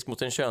vara kritisk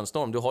mot en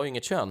könsnorm? Du har ju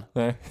inget kön.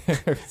 Nej,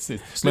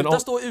 precis. Sluta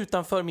stå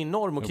utanför min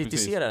norm och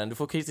kritisera den. Du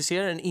får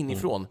kritisera den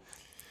inifrån.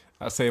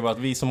 Jag säger bara att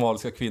vi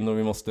somaliska kvinnor,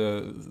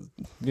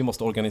 vi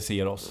måste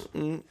organisera oss.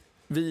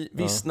 Vi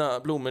vissna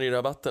blommor i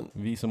rabatten.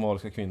 Vi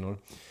somaliska kvinnor.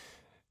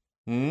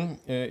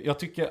 Jag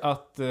tycker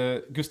att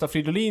Gustaf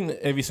Fridolin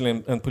är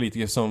visserligen en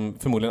politiker som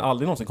förmodligen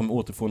aldrig någonsin kommer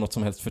återfå något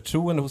som helst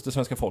förtroende hos det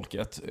svenska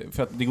folket.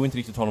 För att det går inte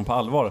riktigt att ta honom på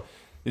allvar.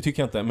 Det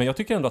tycker jag inte. Men jag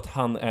tycker ändå att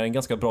han är en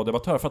ganska bra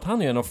debattör. För att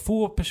han är en av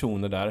få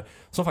personer där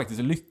som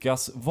faktiskt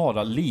lyckas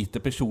vara lite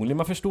personlig.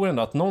 Man förstår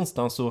ändå att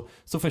någonstans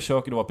så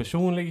försöker du vara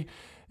personlig.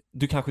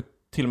 Du kanske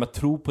till och med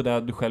tror på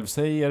det du själv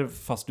säger,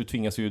 fast du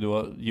tvingas ju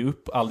då ge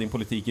upp all din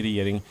politik i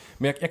regering.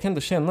 Men jag kan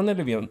ändå känna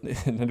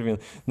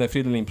när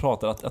Fridolin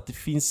pratar att det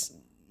finns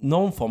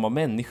någon form av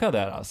människa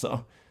där alltså.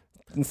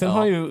 Sen har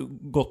han ju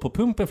gått på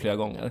pumpen flera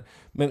gånger.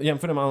 Men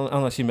jämför det med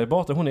Anna Kinberg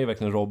Batra, hon är ju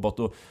verkligen en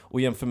robot.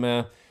 Och jämför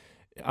med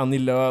Annie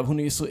Lööf, hon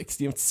är ju så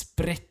extremt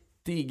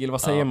sprättig, eller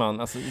vad säger man?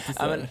 Alltså,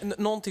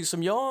 någonting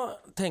som jag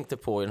tänkte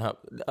på i den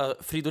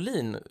här...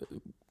 Fridolin,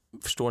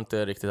 förstår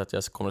inte riktigt att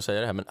jag kommer att säga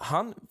det här, men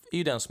han är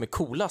ju den som är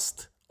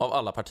coolast av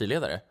alla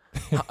partiledare.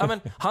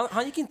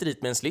 Han gick inte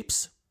dit med en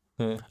slips.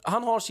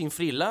 Han har sin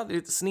frilla,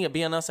 lite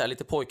snedbena, så här,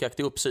 lite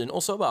pojkaktig uppsyn,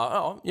 och så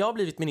bara, jag har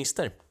blivit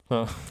minister.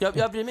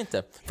 Jag bryr mig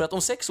inte. För att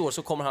om 6 år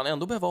så kommer han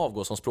ändå behöva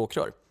avgå som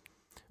språkrör.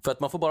 För att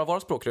man får bara vara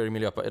språkrör i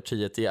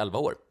Miljöpartiet i 11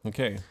 år.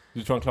 Okej.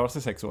 Du tror han klarar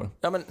sig 6 år?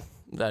 Ja, men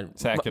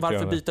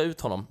varför byta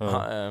ut honom?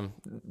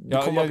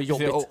 Det kommer att bli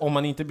jobbigt. Om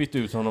man inte bytte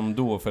ut honom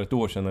då för ett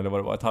år sedan, eller vad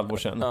det var, ett halvår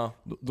sedan,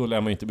 då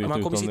lär man inte byta ut honom.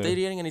 Han kommer sitta i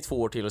regeringen i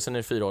 2 år till och sen är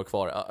det 4 år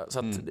kvar. Så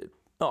att,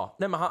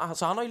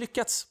 han har ju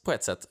lyckats på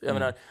ett sätt. Jag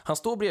menar, han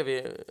står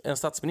bredvid en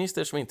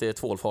statsminister som inte är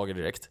tvålfager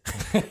direkt.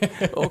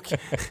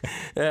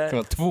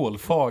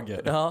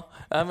 Tvålfager? Ja,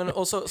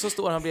 och så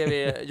står han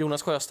bredvid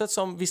Jonas Sjöstedt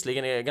som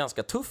visserligen är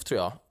ganska tuff, tror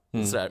jag.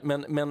 Sådär.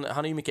 Men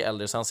han är ju mycket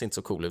äldre så han ser inte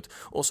så cool ut.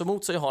 Och så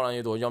mot sig har han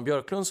ju då Jan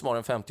Björklund som har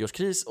en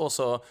 50-årskris, och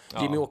så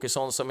Jimmy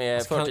Åkesson som är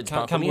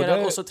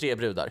förtidspensionerad, och så 3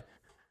 brudar.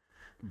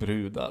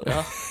 Brudar?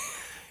 Ja.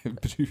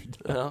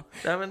 Brudar?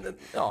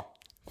 Ja.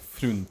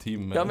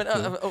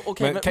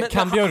 Fruntimmer.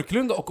 Kan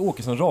Björklund och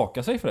Åkesson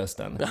raka sig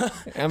förresten?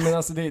 Men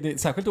alltså,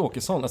 det särskilt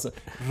Åkesson, alltså,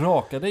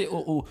 raka dig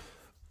och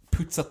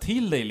putsa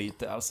till dig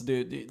lite. Alltså,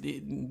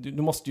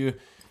 du måste ju...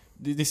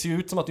 Det ser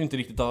ut som att du inte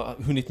riktigt har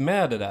hunnit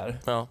med det där.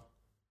 Ja.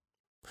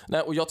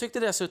 Nej, och jag tyckte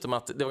dessutom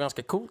att det var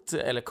ganska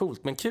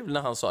coolt, men kul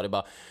när han sa det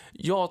bara: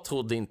 jag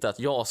trodde inte att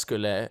jag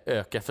skulle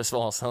öka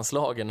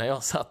försvarsanslagen när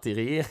jag satt i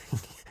regeringen.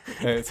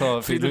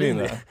 Sa Fridolin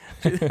det?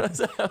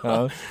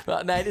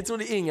 Nej, det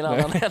trodde ingen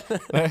annan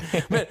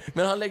heller.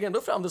 Men han lägger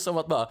ändå fram det som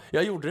att bara,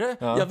 jag gjorde det,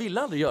 jag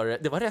ville aldrig göra det,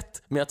 det var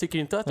rätt, men jag tycker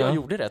inte att jag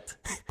gjorde rätt.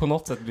 På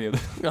något sätt blev det.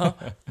 Ja.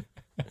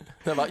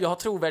 Jag har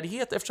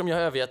trovärdighet eftersom jag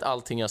har övergett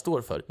allting jag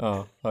står för.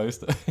 Ja,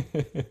 just det.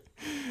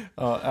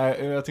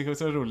 Jag tycker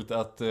också det är roligt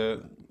att...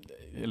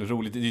 Eller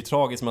roligt, det är ju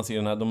tragiskt man ser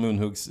den här, de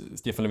munhuggs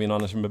Stefan Löfven och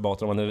Anders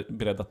Batra, om man är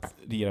beredd att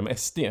regera med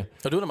SD. Ja,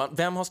 då undrar man,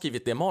 vem har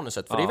skrivit det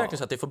manuset? För det är verkligen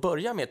så att det får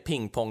börja med ett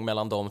pingpong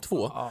mellan de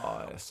två.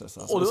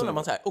 Och då undrar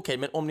man så här, okej,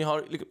 men om ni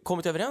har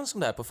kommit överens om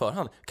det här på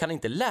förhand, kan ni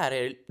inte lära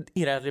er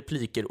era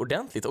repliker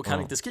ordentligt och kan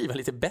ni inte skriva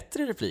lite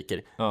bättre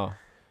repliker? Ja.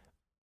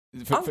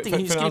 Allting är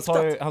ju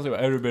skriptat. Han sa,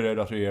 är du beredd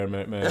att regera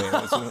med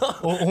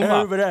och hon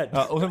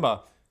bara, och sen bara,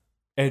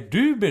 är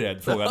du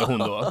beredd? Frågade hon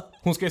då.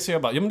 Hon ska ju säga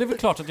bara, ja men det är väl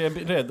klart att jag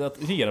är beredd att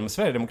regera med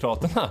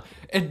Sverigedemokraterna.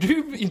 Är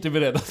du inte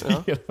beredd att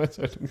regera med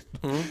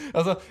Sverigedemokraterna?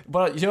 Alltså,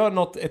 bara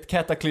gör ett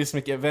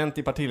cataclysmic event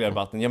i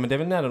partiledardebatten. Ja men det är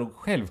väl nära nog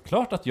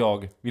självklart att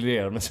jag vill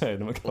regera med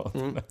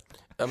Sverigedemokraterna.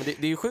 Ja, men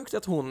det är ju sjukt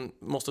att hon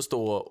måste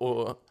stå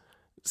och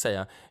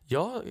säga,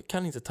 jag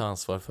kan inte ta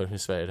ansvar för hur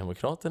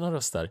Sverigedemokraterna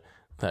röstar.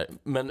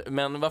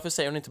 Men varför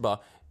säger hon inte bara,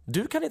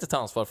 du kan inte ta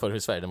ansvar för hur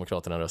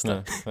Sverigedemokraterna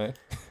röstar? Nej.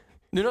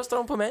 Nu röstar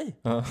de på mig.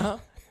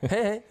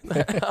 Hej.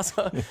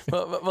 Alltså,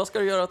 vad ska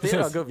du göra åt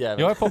det då, gubbjävel?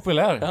 Jag är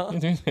populär. Det är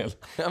inte mitt fel.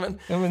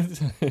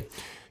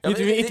 Det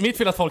är inte mitt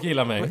fel att folk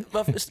gillar mig.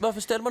 Varför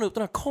ställer man upp de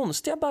här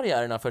konstiga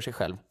barriärerna för sig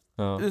själv?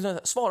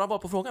 Svara bara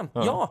på frågan.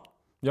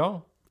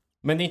 Ja.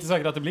 Men det är inte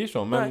säkert att det blir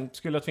så. Men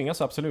skulle jag tvingas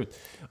så absolut.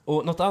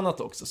 Och något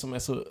annat också som är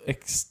så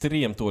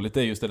extremt dåligt,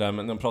 det är just det där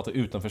med när de pratar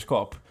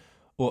utanförskap.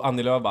 Och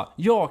Annie Lööf bara,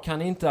 jag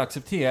kan inte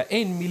acceptera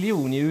 1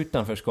 miljon i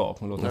utanförskap.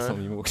 Hon låter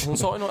som Jimmie Åkesson. Hon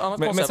sa ju något annat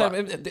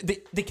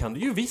det kan du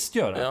ju visst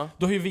göra. Ja.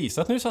 Du har ju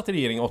visat när du satt i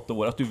regering 8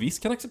 år att du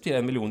visst kan acceptera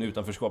 1 miljon i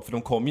utanförskap. För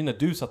de kom ju när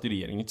du satt i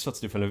regering. Inte så att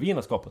Stefan Löfven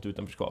har skapat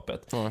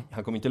utanförskapet.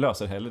 Han kommer inte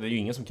lösa det heller, det är ju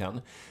ingen som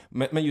kan.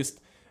 Men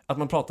just att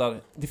man pratar,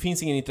 det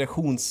finns ingen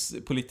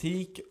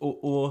integrationspolitik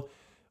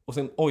och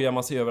sen ojar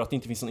man sig över att det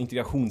inte finns någon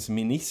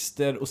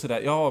integrationsminister och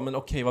sådär. Ja, men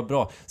okej, vad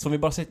bra. Så om vi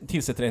bara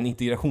tillsätter en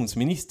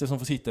integrationsminister som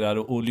får sitta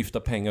där och lyfta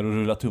pengar och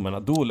rulla tummarna,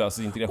 då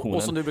löser integrationen.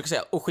 Och som du brukar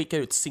säga, och skicka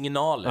ut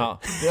signaler. Ja,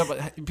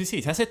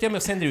 precis. Här sätter jag mig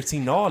och sänder ut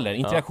signaler.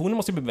 Integrationen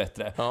måste bli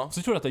bättre. Ja.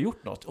 Så tror jag att det har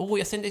gjort något.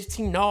 Jag sänder ut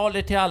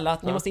signaler till alla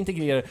att ni måste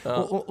integrera. Ja.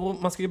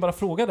 Och man ska ju bara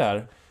fråga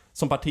där,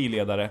 som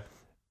partiledare,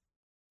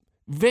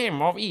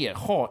 vem av er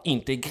har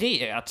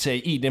integrerat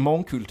sig i det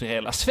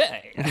mångkulturella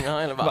Sverige?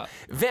 Ja, eller bara,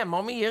 vem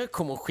av er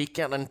kommer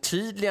skicka den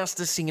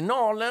tydligaste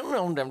signalen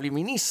om den blir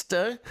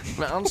minister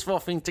med ansvar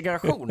för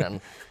integrationen?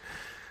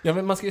 Ja,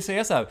 men man ska ju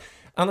säga så här.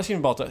 Anna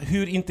Kinberg Batra,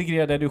 hur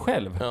integrerad är du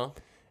själv? Ja.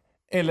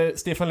 Eller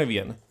Stefan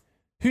Löfven,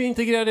 hur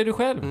integrerad är du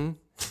själv?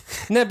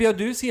 När bjöd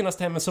du senast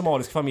hem en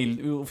somalisk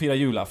familj och fira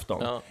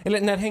julafton? Ja.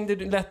 Eller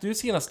när lät du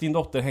senast din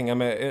dotter hänga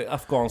med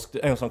afghanskt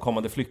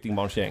ensamkommande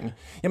flyktingbarnsgäng?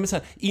 Ja, men så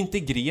här,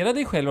 integrera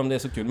dig själv om det är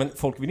så kul. Men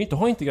folk vill inte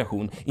ha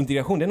integration.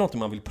 Integration, det är något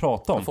man vill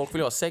prata om. Men folk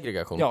vill ha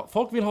segregation. Ja,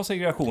 folk vill ha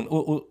segregation.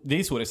 Och det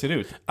är så det ser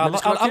ut.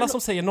 Alla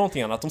som säger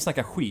någonting annat, de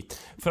snackar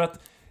skit. För att,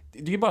 det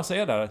är ju bara att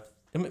säga där,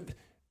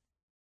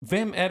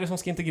 vem är det som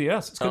ska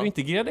integreras? Ska du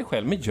integrera dig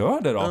själv? Men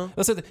gör det då. Ja.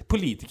 Alltså,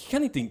 politiker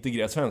kan inte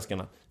integrera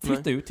svenskarna.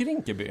 Flytta ut till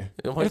Rinkeby.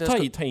 De har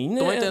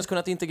inte ens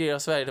kunnat integrera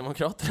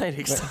Sverigedemokraterna i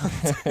riksdagen.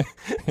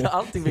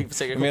 Allting bygger på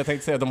segregation. Men jag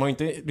tänkte säga, de har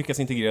inte lyckats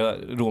integrera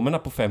romerna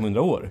på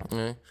 500 år.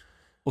 Nej.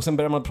 Och sen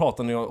började man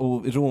prata nu,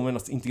 och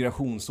romernas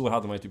integrationsår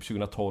hade man ju typ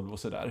 2012 och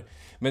sådär.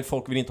 Men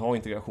folk vill inte ha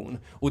integration.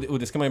 Och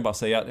det ska man ju bara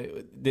säga,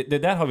 det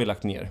där har vi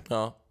lagt ner.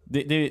 Ja.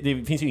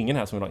 Det finns ju ingen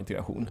här som vill ha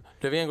integration.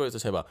 Löfven går ut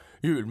och säger bara,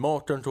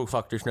 julmaten tog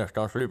faktiskt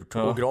nästan slut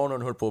och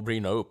granen höll på att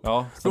brinna upp.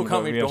 Ja, då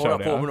kan vi inte hålla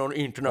på med någon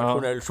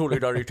internationell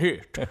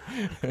solidaritet.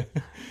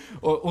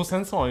 och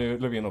sen sa han ju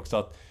Löfven också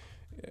att,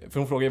 för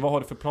hon frågade, vad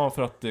har du för plan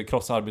för att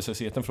krossa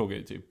arbetslösheten, frågar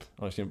ju typ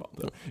Anders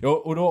Kinband.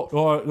 Ja, och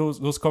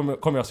då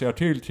kommer jag säga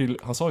till,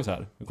 han sa ju så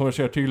här, jag kommer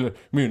säga till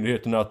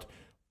myndigheterna att,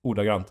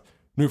 ordagrant,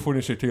 nu får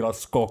ni se till att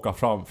skaka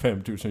fram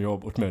 5000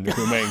 jobb åt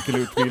människor med enkel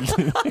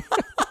utbildning.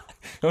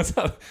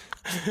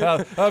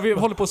 Vi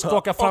håller på att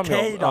skaka fram jobb.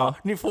 Okej då,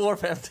 ni får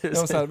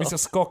 5000. Vi ska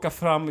skaka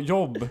fram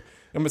jobb.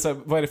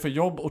 Vad är det för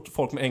jobb åt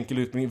folk med enkel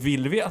utbildning?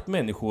 Vill vi att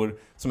människor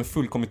som är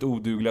fullkomligt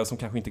odugliga, som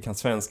kanske inte kan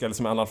svenska eller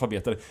som är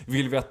analfabeter,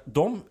 vill vi att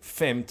de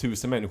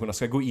 5000 människorna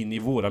ska gå in i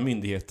våra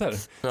myndigheter?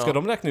 Ska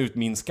de räkna ut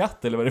min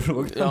skatt eller vad det är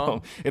frågan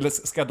om? Eller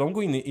ska de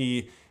gå in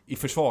i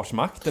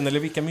försvarsmakten, eller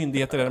vilka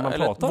myndigheter är det man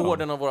pratar om? Eller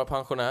vården av våra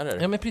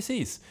pensionärer. Ja, men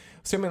precis.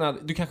 Så jag menar,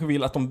 du kanske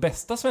vill att de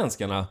bästa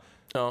svenskarna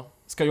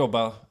ska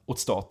jobba åt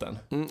staten.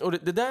 Och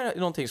det där är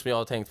någonting som jag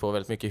har tänkt på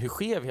väldigt mycket, hur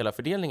skev hela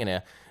fördelningen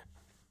är.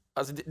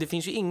 Alltså det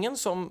finns ju ingen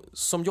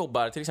som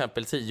jobbar till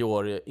exempel 10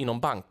 år inom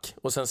bank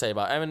och sen säger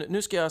bara,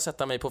 nu ska jag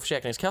sätta mig på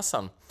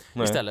Försäkringskassan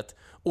istället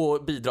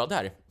och bidra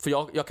där. För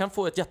jag kan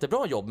få ett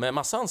jättebra jobb med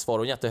massa ansvar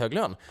och jättehög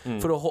lön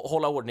för att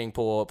hålla ordning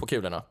på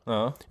kulorna.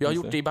 Ja, jag har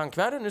gjort det i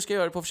bankvärlden, nu ska jag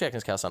göra det på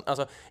Försäkringskassan.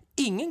 Alltså,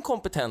 ingen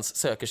kompetens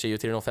söker sig ju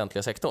till den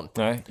offentliga sektorn.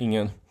 Nej,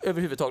 ingen.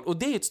 Överhuvudtaget. Och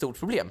det är ett stort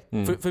problem.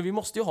 För vi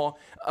måste ju ha,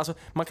 alltså,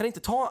 man kan inte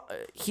ta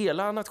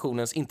hela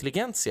nationens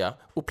intelligentia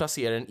och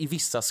placera den i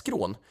vissa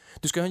skrån.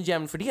 Du ska ha en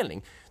jämn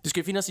fördelning. Det ska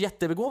ju finnas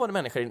jättebegåvade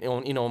människor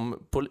inom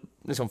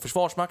liksom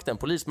försvarsmakten,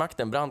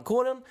 polismakten,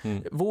 brandkåren,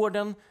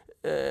 vården,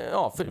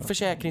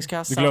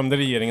 Försäkringskassan. Du glömde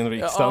regeringen och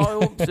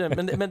riksdagen.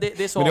 Men det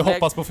är så men det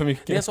hoppas på för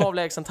mycket. Det är en så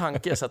avlägsen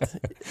tanke så att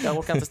jag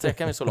orkar inte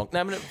sträcka mig så långt.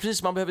 Nej, men precis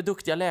som man behöver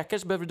duktiga läkare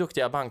så behöver du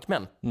duktiga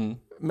bankmän.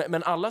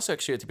 Men alla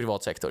söker sig till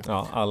privat sektor.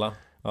 Ja,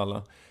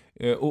 alla.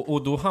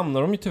 Och då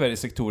hamnar de ju tyvärr i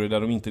sektorer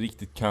där de inte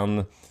riktigt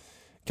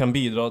kan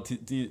bidra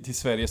till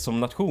Sverige som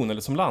nation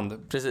eller som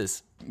land.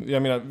 Precis.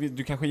 Jag menar,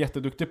 du kanske är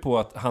jätteduktig på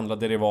att handla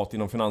derivat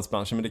inom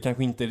finansbranschen, men det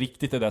kanske inte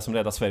riktigt är det som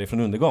räddar Sverige från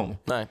undergång.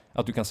 Nej.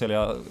 Att du kan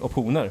sälja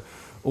optioner.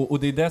 Och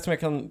det är det som jag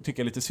kan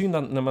tycka är lite synd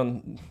när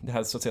man, det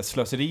här så att säga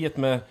slöseriet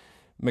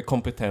med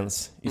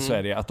kompetens i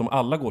Sverige, att de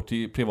alla går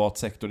till privat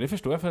sektor. Det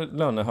förstår jag för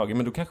lönehöger,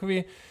 men då kanske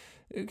vi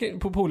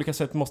på olika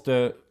sätt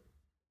måste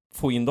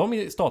få in dem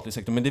i statlig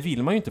sektor, men det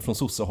vill man ju inte från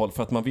sossehåll,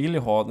 för att man vill ju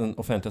ha den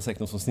offentliga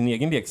sektorn som sin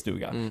egen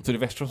lekstuga. Så det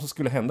värsta som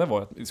skulle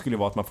hända skulle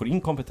vara att man får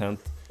in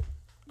kompetent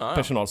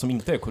personal som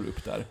inte är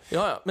korrupt där.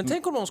 Ja. Men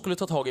tänk om någon skulle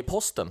ta tag i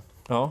posten.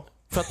 Ja.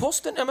 För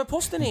att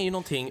posten är ju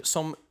någonting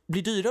som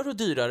blir dyrare och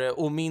dyrare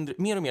och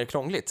mer och mer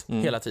krångligt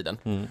hela tiden.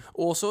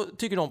 Och så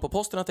tycker de på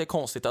posten att det är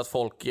konstigt att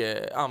folk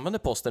använder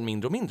posten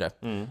mindre och mindre.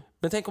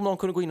 Men tänk om någon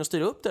kunde gå in och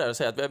styra upp det där och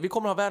säga att vi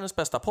kommer ha världens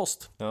bästa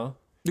post. Ja.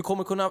 Du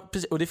kommer kunna,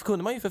 och det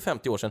kunde man ju för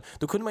 50 år sedan.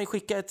 Då kunde man ju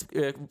skicka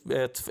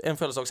en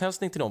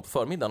födelsedagshälsning till någon på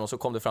förmiddagen och så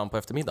kom det fram på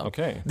eftermiddagen.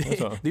 Okay,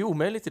 det är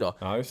omöjligt idag.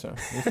 Ja, just det.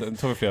 Det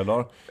tar vi flera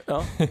dagar.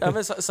 Ja,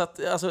 men så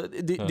att, alltså,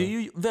 det är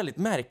ju väldigt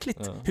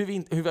märkligt hur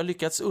vi har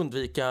lyckats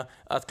undvika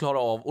att klara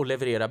av att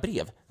leverera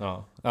brev.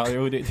 Ja, det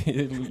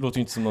låter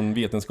ju inte som någon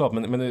vetenskap,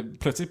 men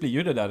plötsligt blir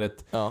ju det där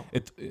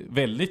ett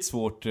väldigt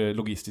svårt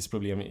logistiskt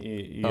problem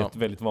i ett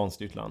väldigt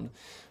vanstyrt land.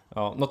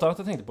 Ja, något annat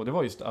jag tänkte på, det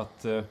var just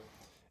att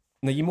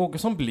när Jimmie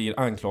Åkesson blir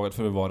anklagad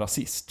för att vara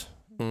rasist,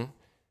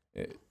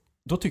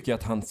 då tycker jag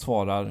att han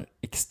svarar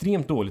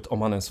extremt dåligt,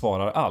 om han ens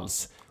svarar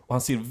alls. Och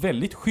han ser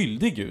väldigt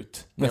skyldig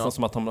ut, nästan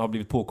som att han har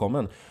blivit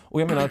påkommen.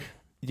 Och jag menar,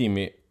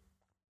 Jimmy,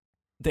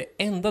 det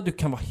enda du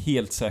kan vara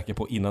helt säker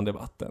på innan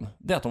debatten,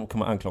 det är att de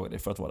kommer anklaga dig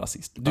för att vara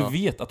rasist. Du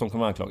vet att de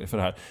kommer anklaga dig för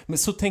det här. Men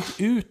så tänk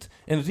ut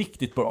en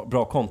riktigt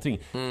bra kontring.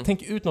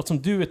 Tänk ut något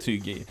som du är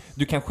trygg i.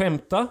 Du kan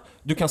skämta,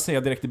 du kan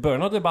säga direkt i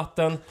början av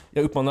debatten,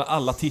 jag uppmanar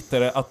alla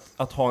tittare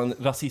att ha en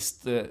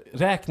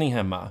rasisträkning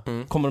hemma.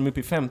 Kommer de upp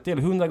i 50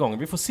 eller 100 gånger?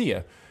 Vi får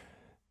se.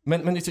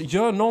 Men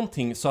gör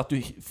någonting så att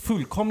du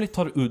fullkomligt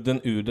tar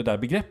udden ur det där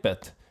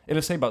begreppet.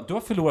 Eller säg bara, du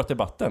har förlorat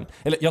debatten.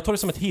 Eller jag tar det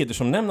som ett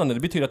hedersomnämnande. Det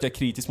betyder att jag är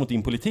kritisk mot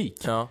din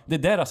politik. Ja. Det är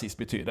det rasism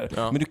betyder.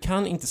 Ja. Men du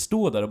kan inte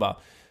stå där och bara,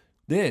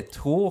 det är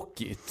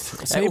tråkigt.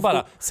 Säg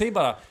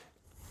bara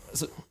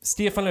alltså,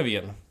 Stefan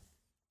Löfven,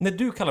 när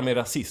du kallar mig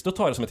rasist, då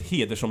tar jag det som ett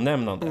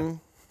hedersomnämnande.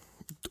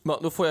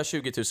 Då får jag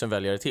 20 000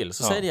 väljare till.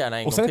 Så säg det gärna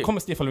en gång till. Och sen kommer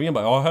Stefan Löfven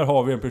bara, här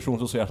har vi en person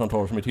som säger att han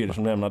tar det som ett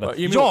hedersomnämnande.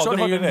 Jimmie Åkesson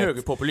är ju en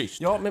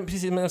högerpopulist. Ja, men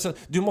precis. Men alltså,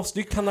 du måste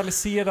ju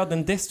kanalisera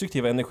den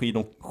destruktiva energi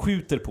de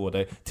skjuter på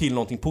dig till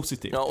någonting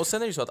positivt. Ja, och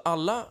sen är det ju så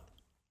att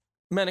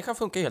människan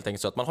funkar helt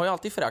enkelt så att man har ju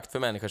alltid förakt för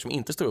människor som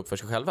inte står upp för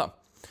sig själva.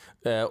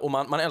 Och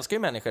man älskar ju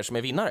människor som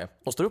är vinnare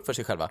och står upp för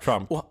sig själva.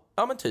 Trump.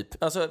 Ja, men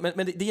typ. Alltså,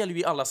 men det gäller ju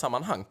i alla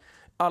sammanhang.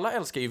 Alla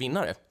älskar ju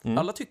vinnare.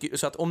 Alla tycker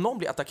så att om någon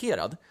blir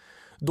attackerad,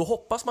 då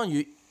hoppas man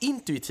ju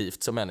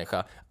intuitivt som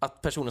människa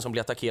att personen som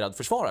blir attackerad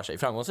försvarar sig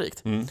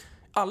framgångsrikt.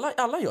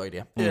 Alla gör ju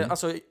det.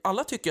 Alltså,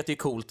 alla tycker att det är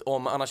coolt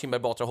om Anna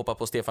Kinberg Batra hoppar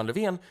på Stefan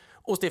Löfven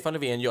och Stefan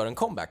Löfven gör en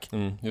comeback.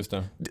 Just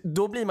det.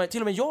 Då blir man,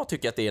 till och med jag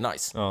tycker att det är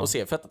nice att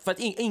se. För att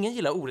ingen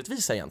gillar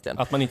orättvisa egentligen.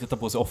 Att man inte tar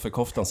på sig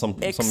offerkoftan som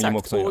Jimmie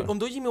Åkesson gör. Och om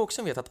då Jimmie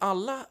Åkesson vet att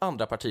alla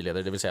andra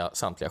partiledare, det vill säga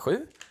samtliga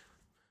 7,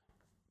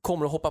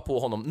 kommer att hoppa på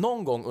honom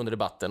någon gång under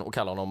debatten och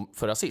kalla honom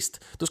för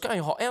rasist, då ska han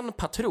ju ha en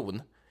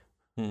patron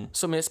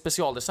som är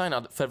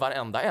specialdesignad för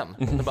varenda en.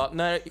 Bara,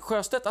 när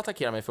Sjöstedt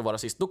attackerar mig för att vara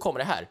rasist, då kommer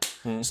det här.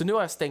 Så nu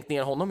har jag stängt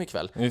ner honom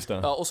ikväll. Just det.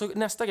 Ja, och så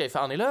nästa grej för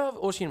Annie Lööf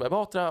och Kinberg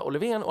Batra och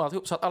Löfven och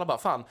alltihop, så att alla bara,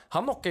 fan,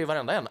 han knockar ju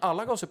varenda en.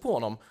 Alla gav sig på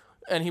honom.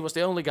 And he was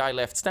the only guy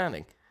left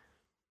standing.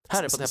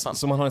 Här är på täppan.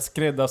 Så man har en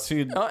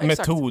skräddarsydd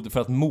metod för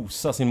att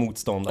mosa sin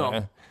motståndare.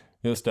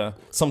 Ja. Just det.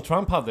 Som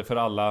Trump hade för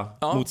alla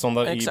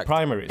motståndare i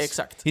primaries.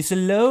 Exakt. He's a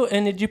low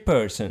energy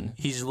person.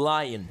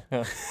 He's lying.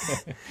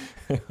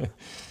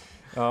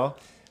 Ja.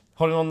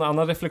 Har du någon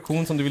annan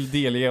reflektion som du vill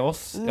delge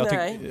oss?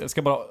 Jag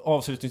ska bara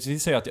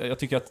avslutningsvis säga att jag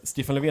tycker att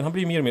Stefan Löfven har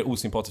blivit mer och mer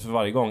osympatisk för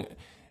varje gång.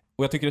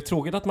 Och jag tycker det är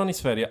tråkigt att man i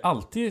Sverige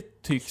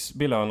alltid tycks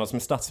belönas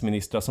med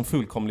statsministrar som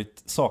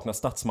fullkomligt saknar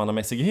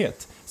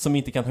statsmannamässighet. Som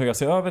inte kan höja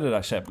sig över det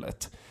där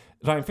käbblet.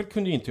 Reinfeldt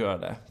kunde ju inte göra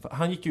det.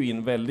 Han gick ju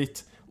in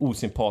väldigt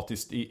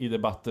osympatiskt i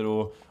debatter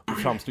och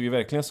framstod ju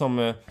verkligen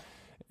som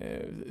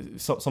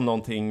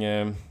någonting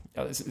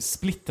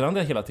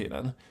splittrande hela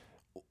tiden.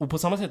 Och på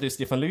samma sätt är det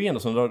Stefan Löfven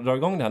som drar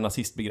igång det här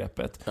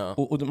nazistbegreppet. Ja.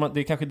 Och det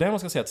är kanske där man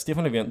ska säga att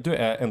Stefan Löfven, du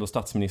är ändå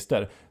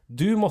statsminister.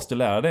 Du måste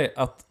lära dig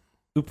att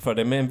uppföra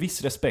dig med en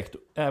viss respekt,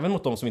 även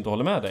mot de som inte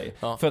håller med dig.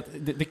 Ja. För att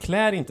det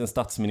klär inte en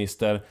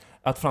statsminister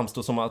att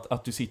framstå som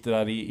att du sitter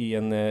där i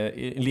en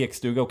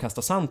lekstuga och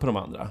kastar sand på de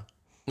andra.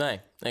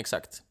 Nej,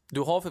 exakt.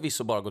 Du har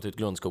förvisso bara gått ut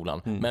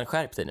grundskolan, men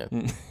skärp dig nu.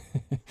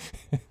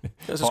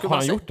 Har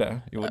han gjort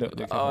det? Jo,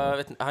 det jag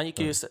vet, han gick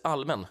ju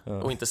allmän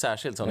och inte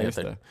särskilt som det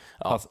heter.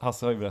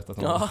 Hasse har ju berättat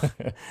om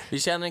det. Vi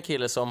känner en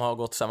kille som har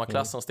gått samma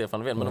klass som Stefan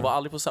Löfven, men de var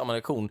aldrig på samma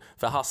lektion.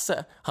 För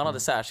Hasse, han hade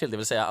särskilt, det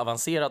vill säga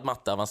avancerad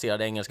matte,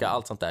 avancerad engelska,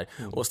 allt sånt där.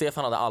 Och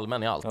Stefan hade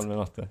allmän i allt. Allmän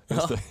matte,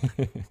 just det.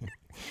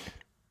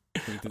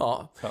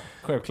 Ja.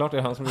 Självklart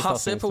är han som blir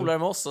statsminister. Hasse polare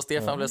med oss och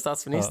Stefan blev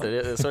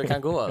statsminister. Så det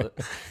kan gå.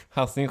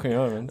 Hasse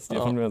ingenjör, men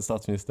Stefan blev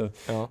statsminister.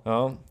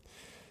 Ja.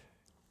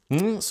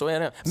 Så är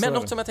det. Men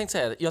något som jag tänkte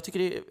säga, jag tycker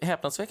det är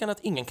häpnadsväckande att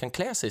ingen kan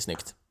klä sig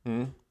snyggt.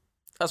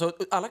 Alltså,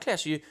 alla klär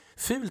sig ju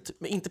fult,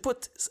 men inte på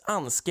ett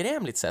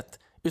anskrämligt sätt,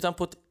 utan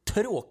på ett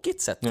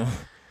tråkigt sätt.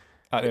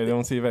 Ja,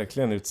 de ser ju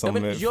verkligen ut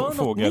som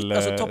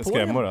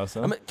fågelskrämmor. Alltså.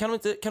 Ja, men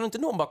kan du inte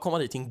någon bara komma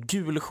dit i en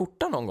gul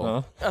skjorta någon gång?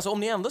 Ja. Alltså om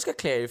ni ändå ska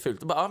klä er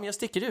fult, bara, men jag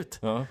sticker ut.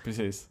 Ja,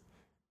 precis.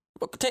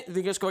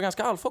 Det ska vara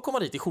ganska alfa att komma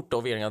dit i skjorta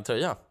och veringad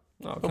tröja.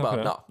 Ja, och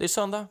bara, det är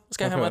söndag,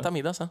 ska jag hem och äta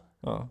middag sen.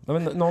 Ja,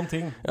 men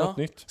någonting, något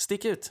nytt.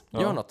 Stick ut,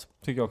 gör något.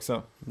 Tycker jag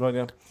också, bra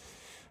idé.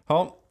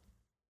 Ja,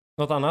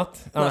 något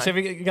annat? Annars är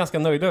vi ganska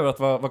nöjda över att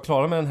vara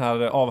klara med den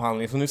här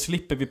avhandlingen. Så nu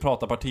slipper vi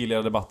prata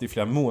partiledardebatt i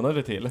flera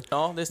månader till.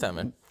 Ja, det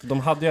stämmer. De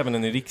hade ju även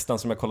en i riksdagen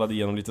som jag kollade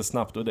igenom lite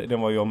snabbt. Och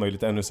den var ju om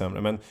möjligt ännu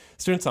sämre. Men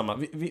strunt samma.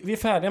 Vi är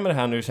färdiga med det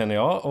här nu, känner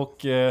jag.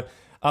 Och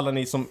alla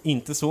ni som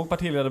inte såg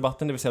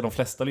partiledardebatten, det vill säga de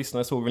flesta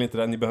lyssnare såg väl inte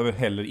det. Ni behöver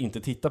heller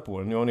inte titta på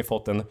den. Nu har ni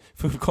fått en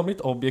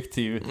fullkomligt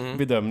objektiv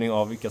bedömning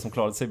av vilka som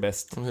klarade sig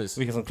bäst. Och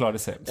vilka som klarade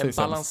sig sämst.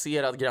 En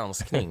balanserad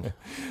granskning.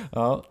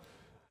 Ja,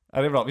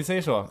 är det bra? Vi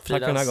säger så. Tack för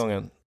den här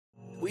gången.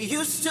 We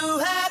used to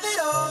have it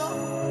all,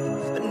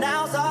 but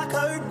now's our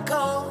curtain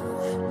call.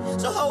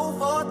 So hold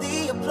for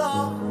the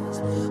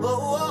applause,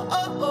 oh, oh,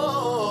 oh,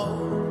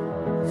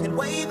 oh. And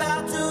wave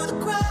out to the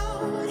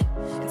crowd,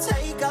 and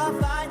take our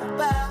final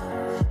bow.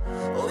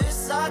 Oh,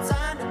 it's our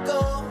time to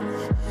go,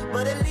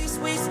 but at least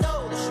we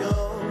stole the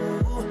show.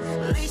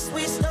 At least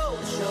we stole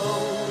the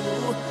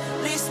show.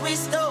 At least we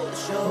stole the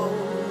show.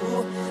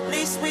 At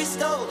least we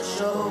stole the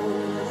show.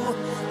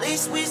 At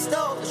least we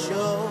stole the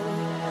show.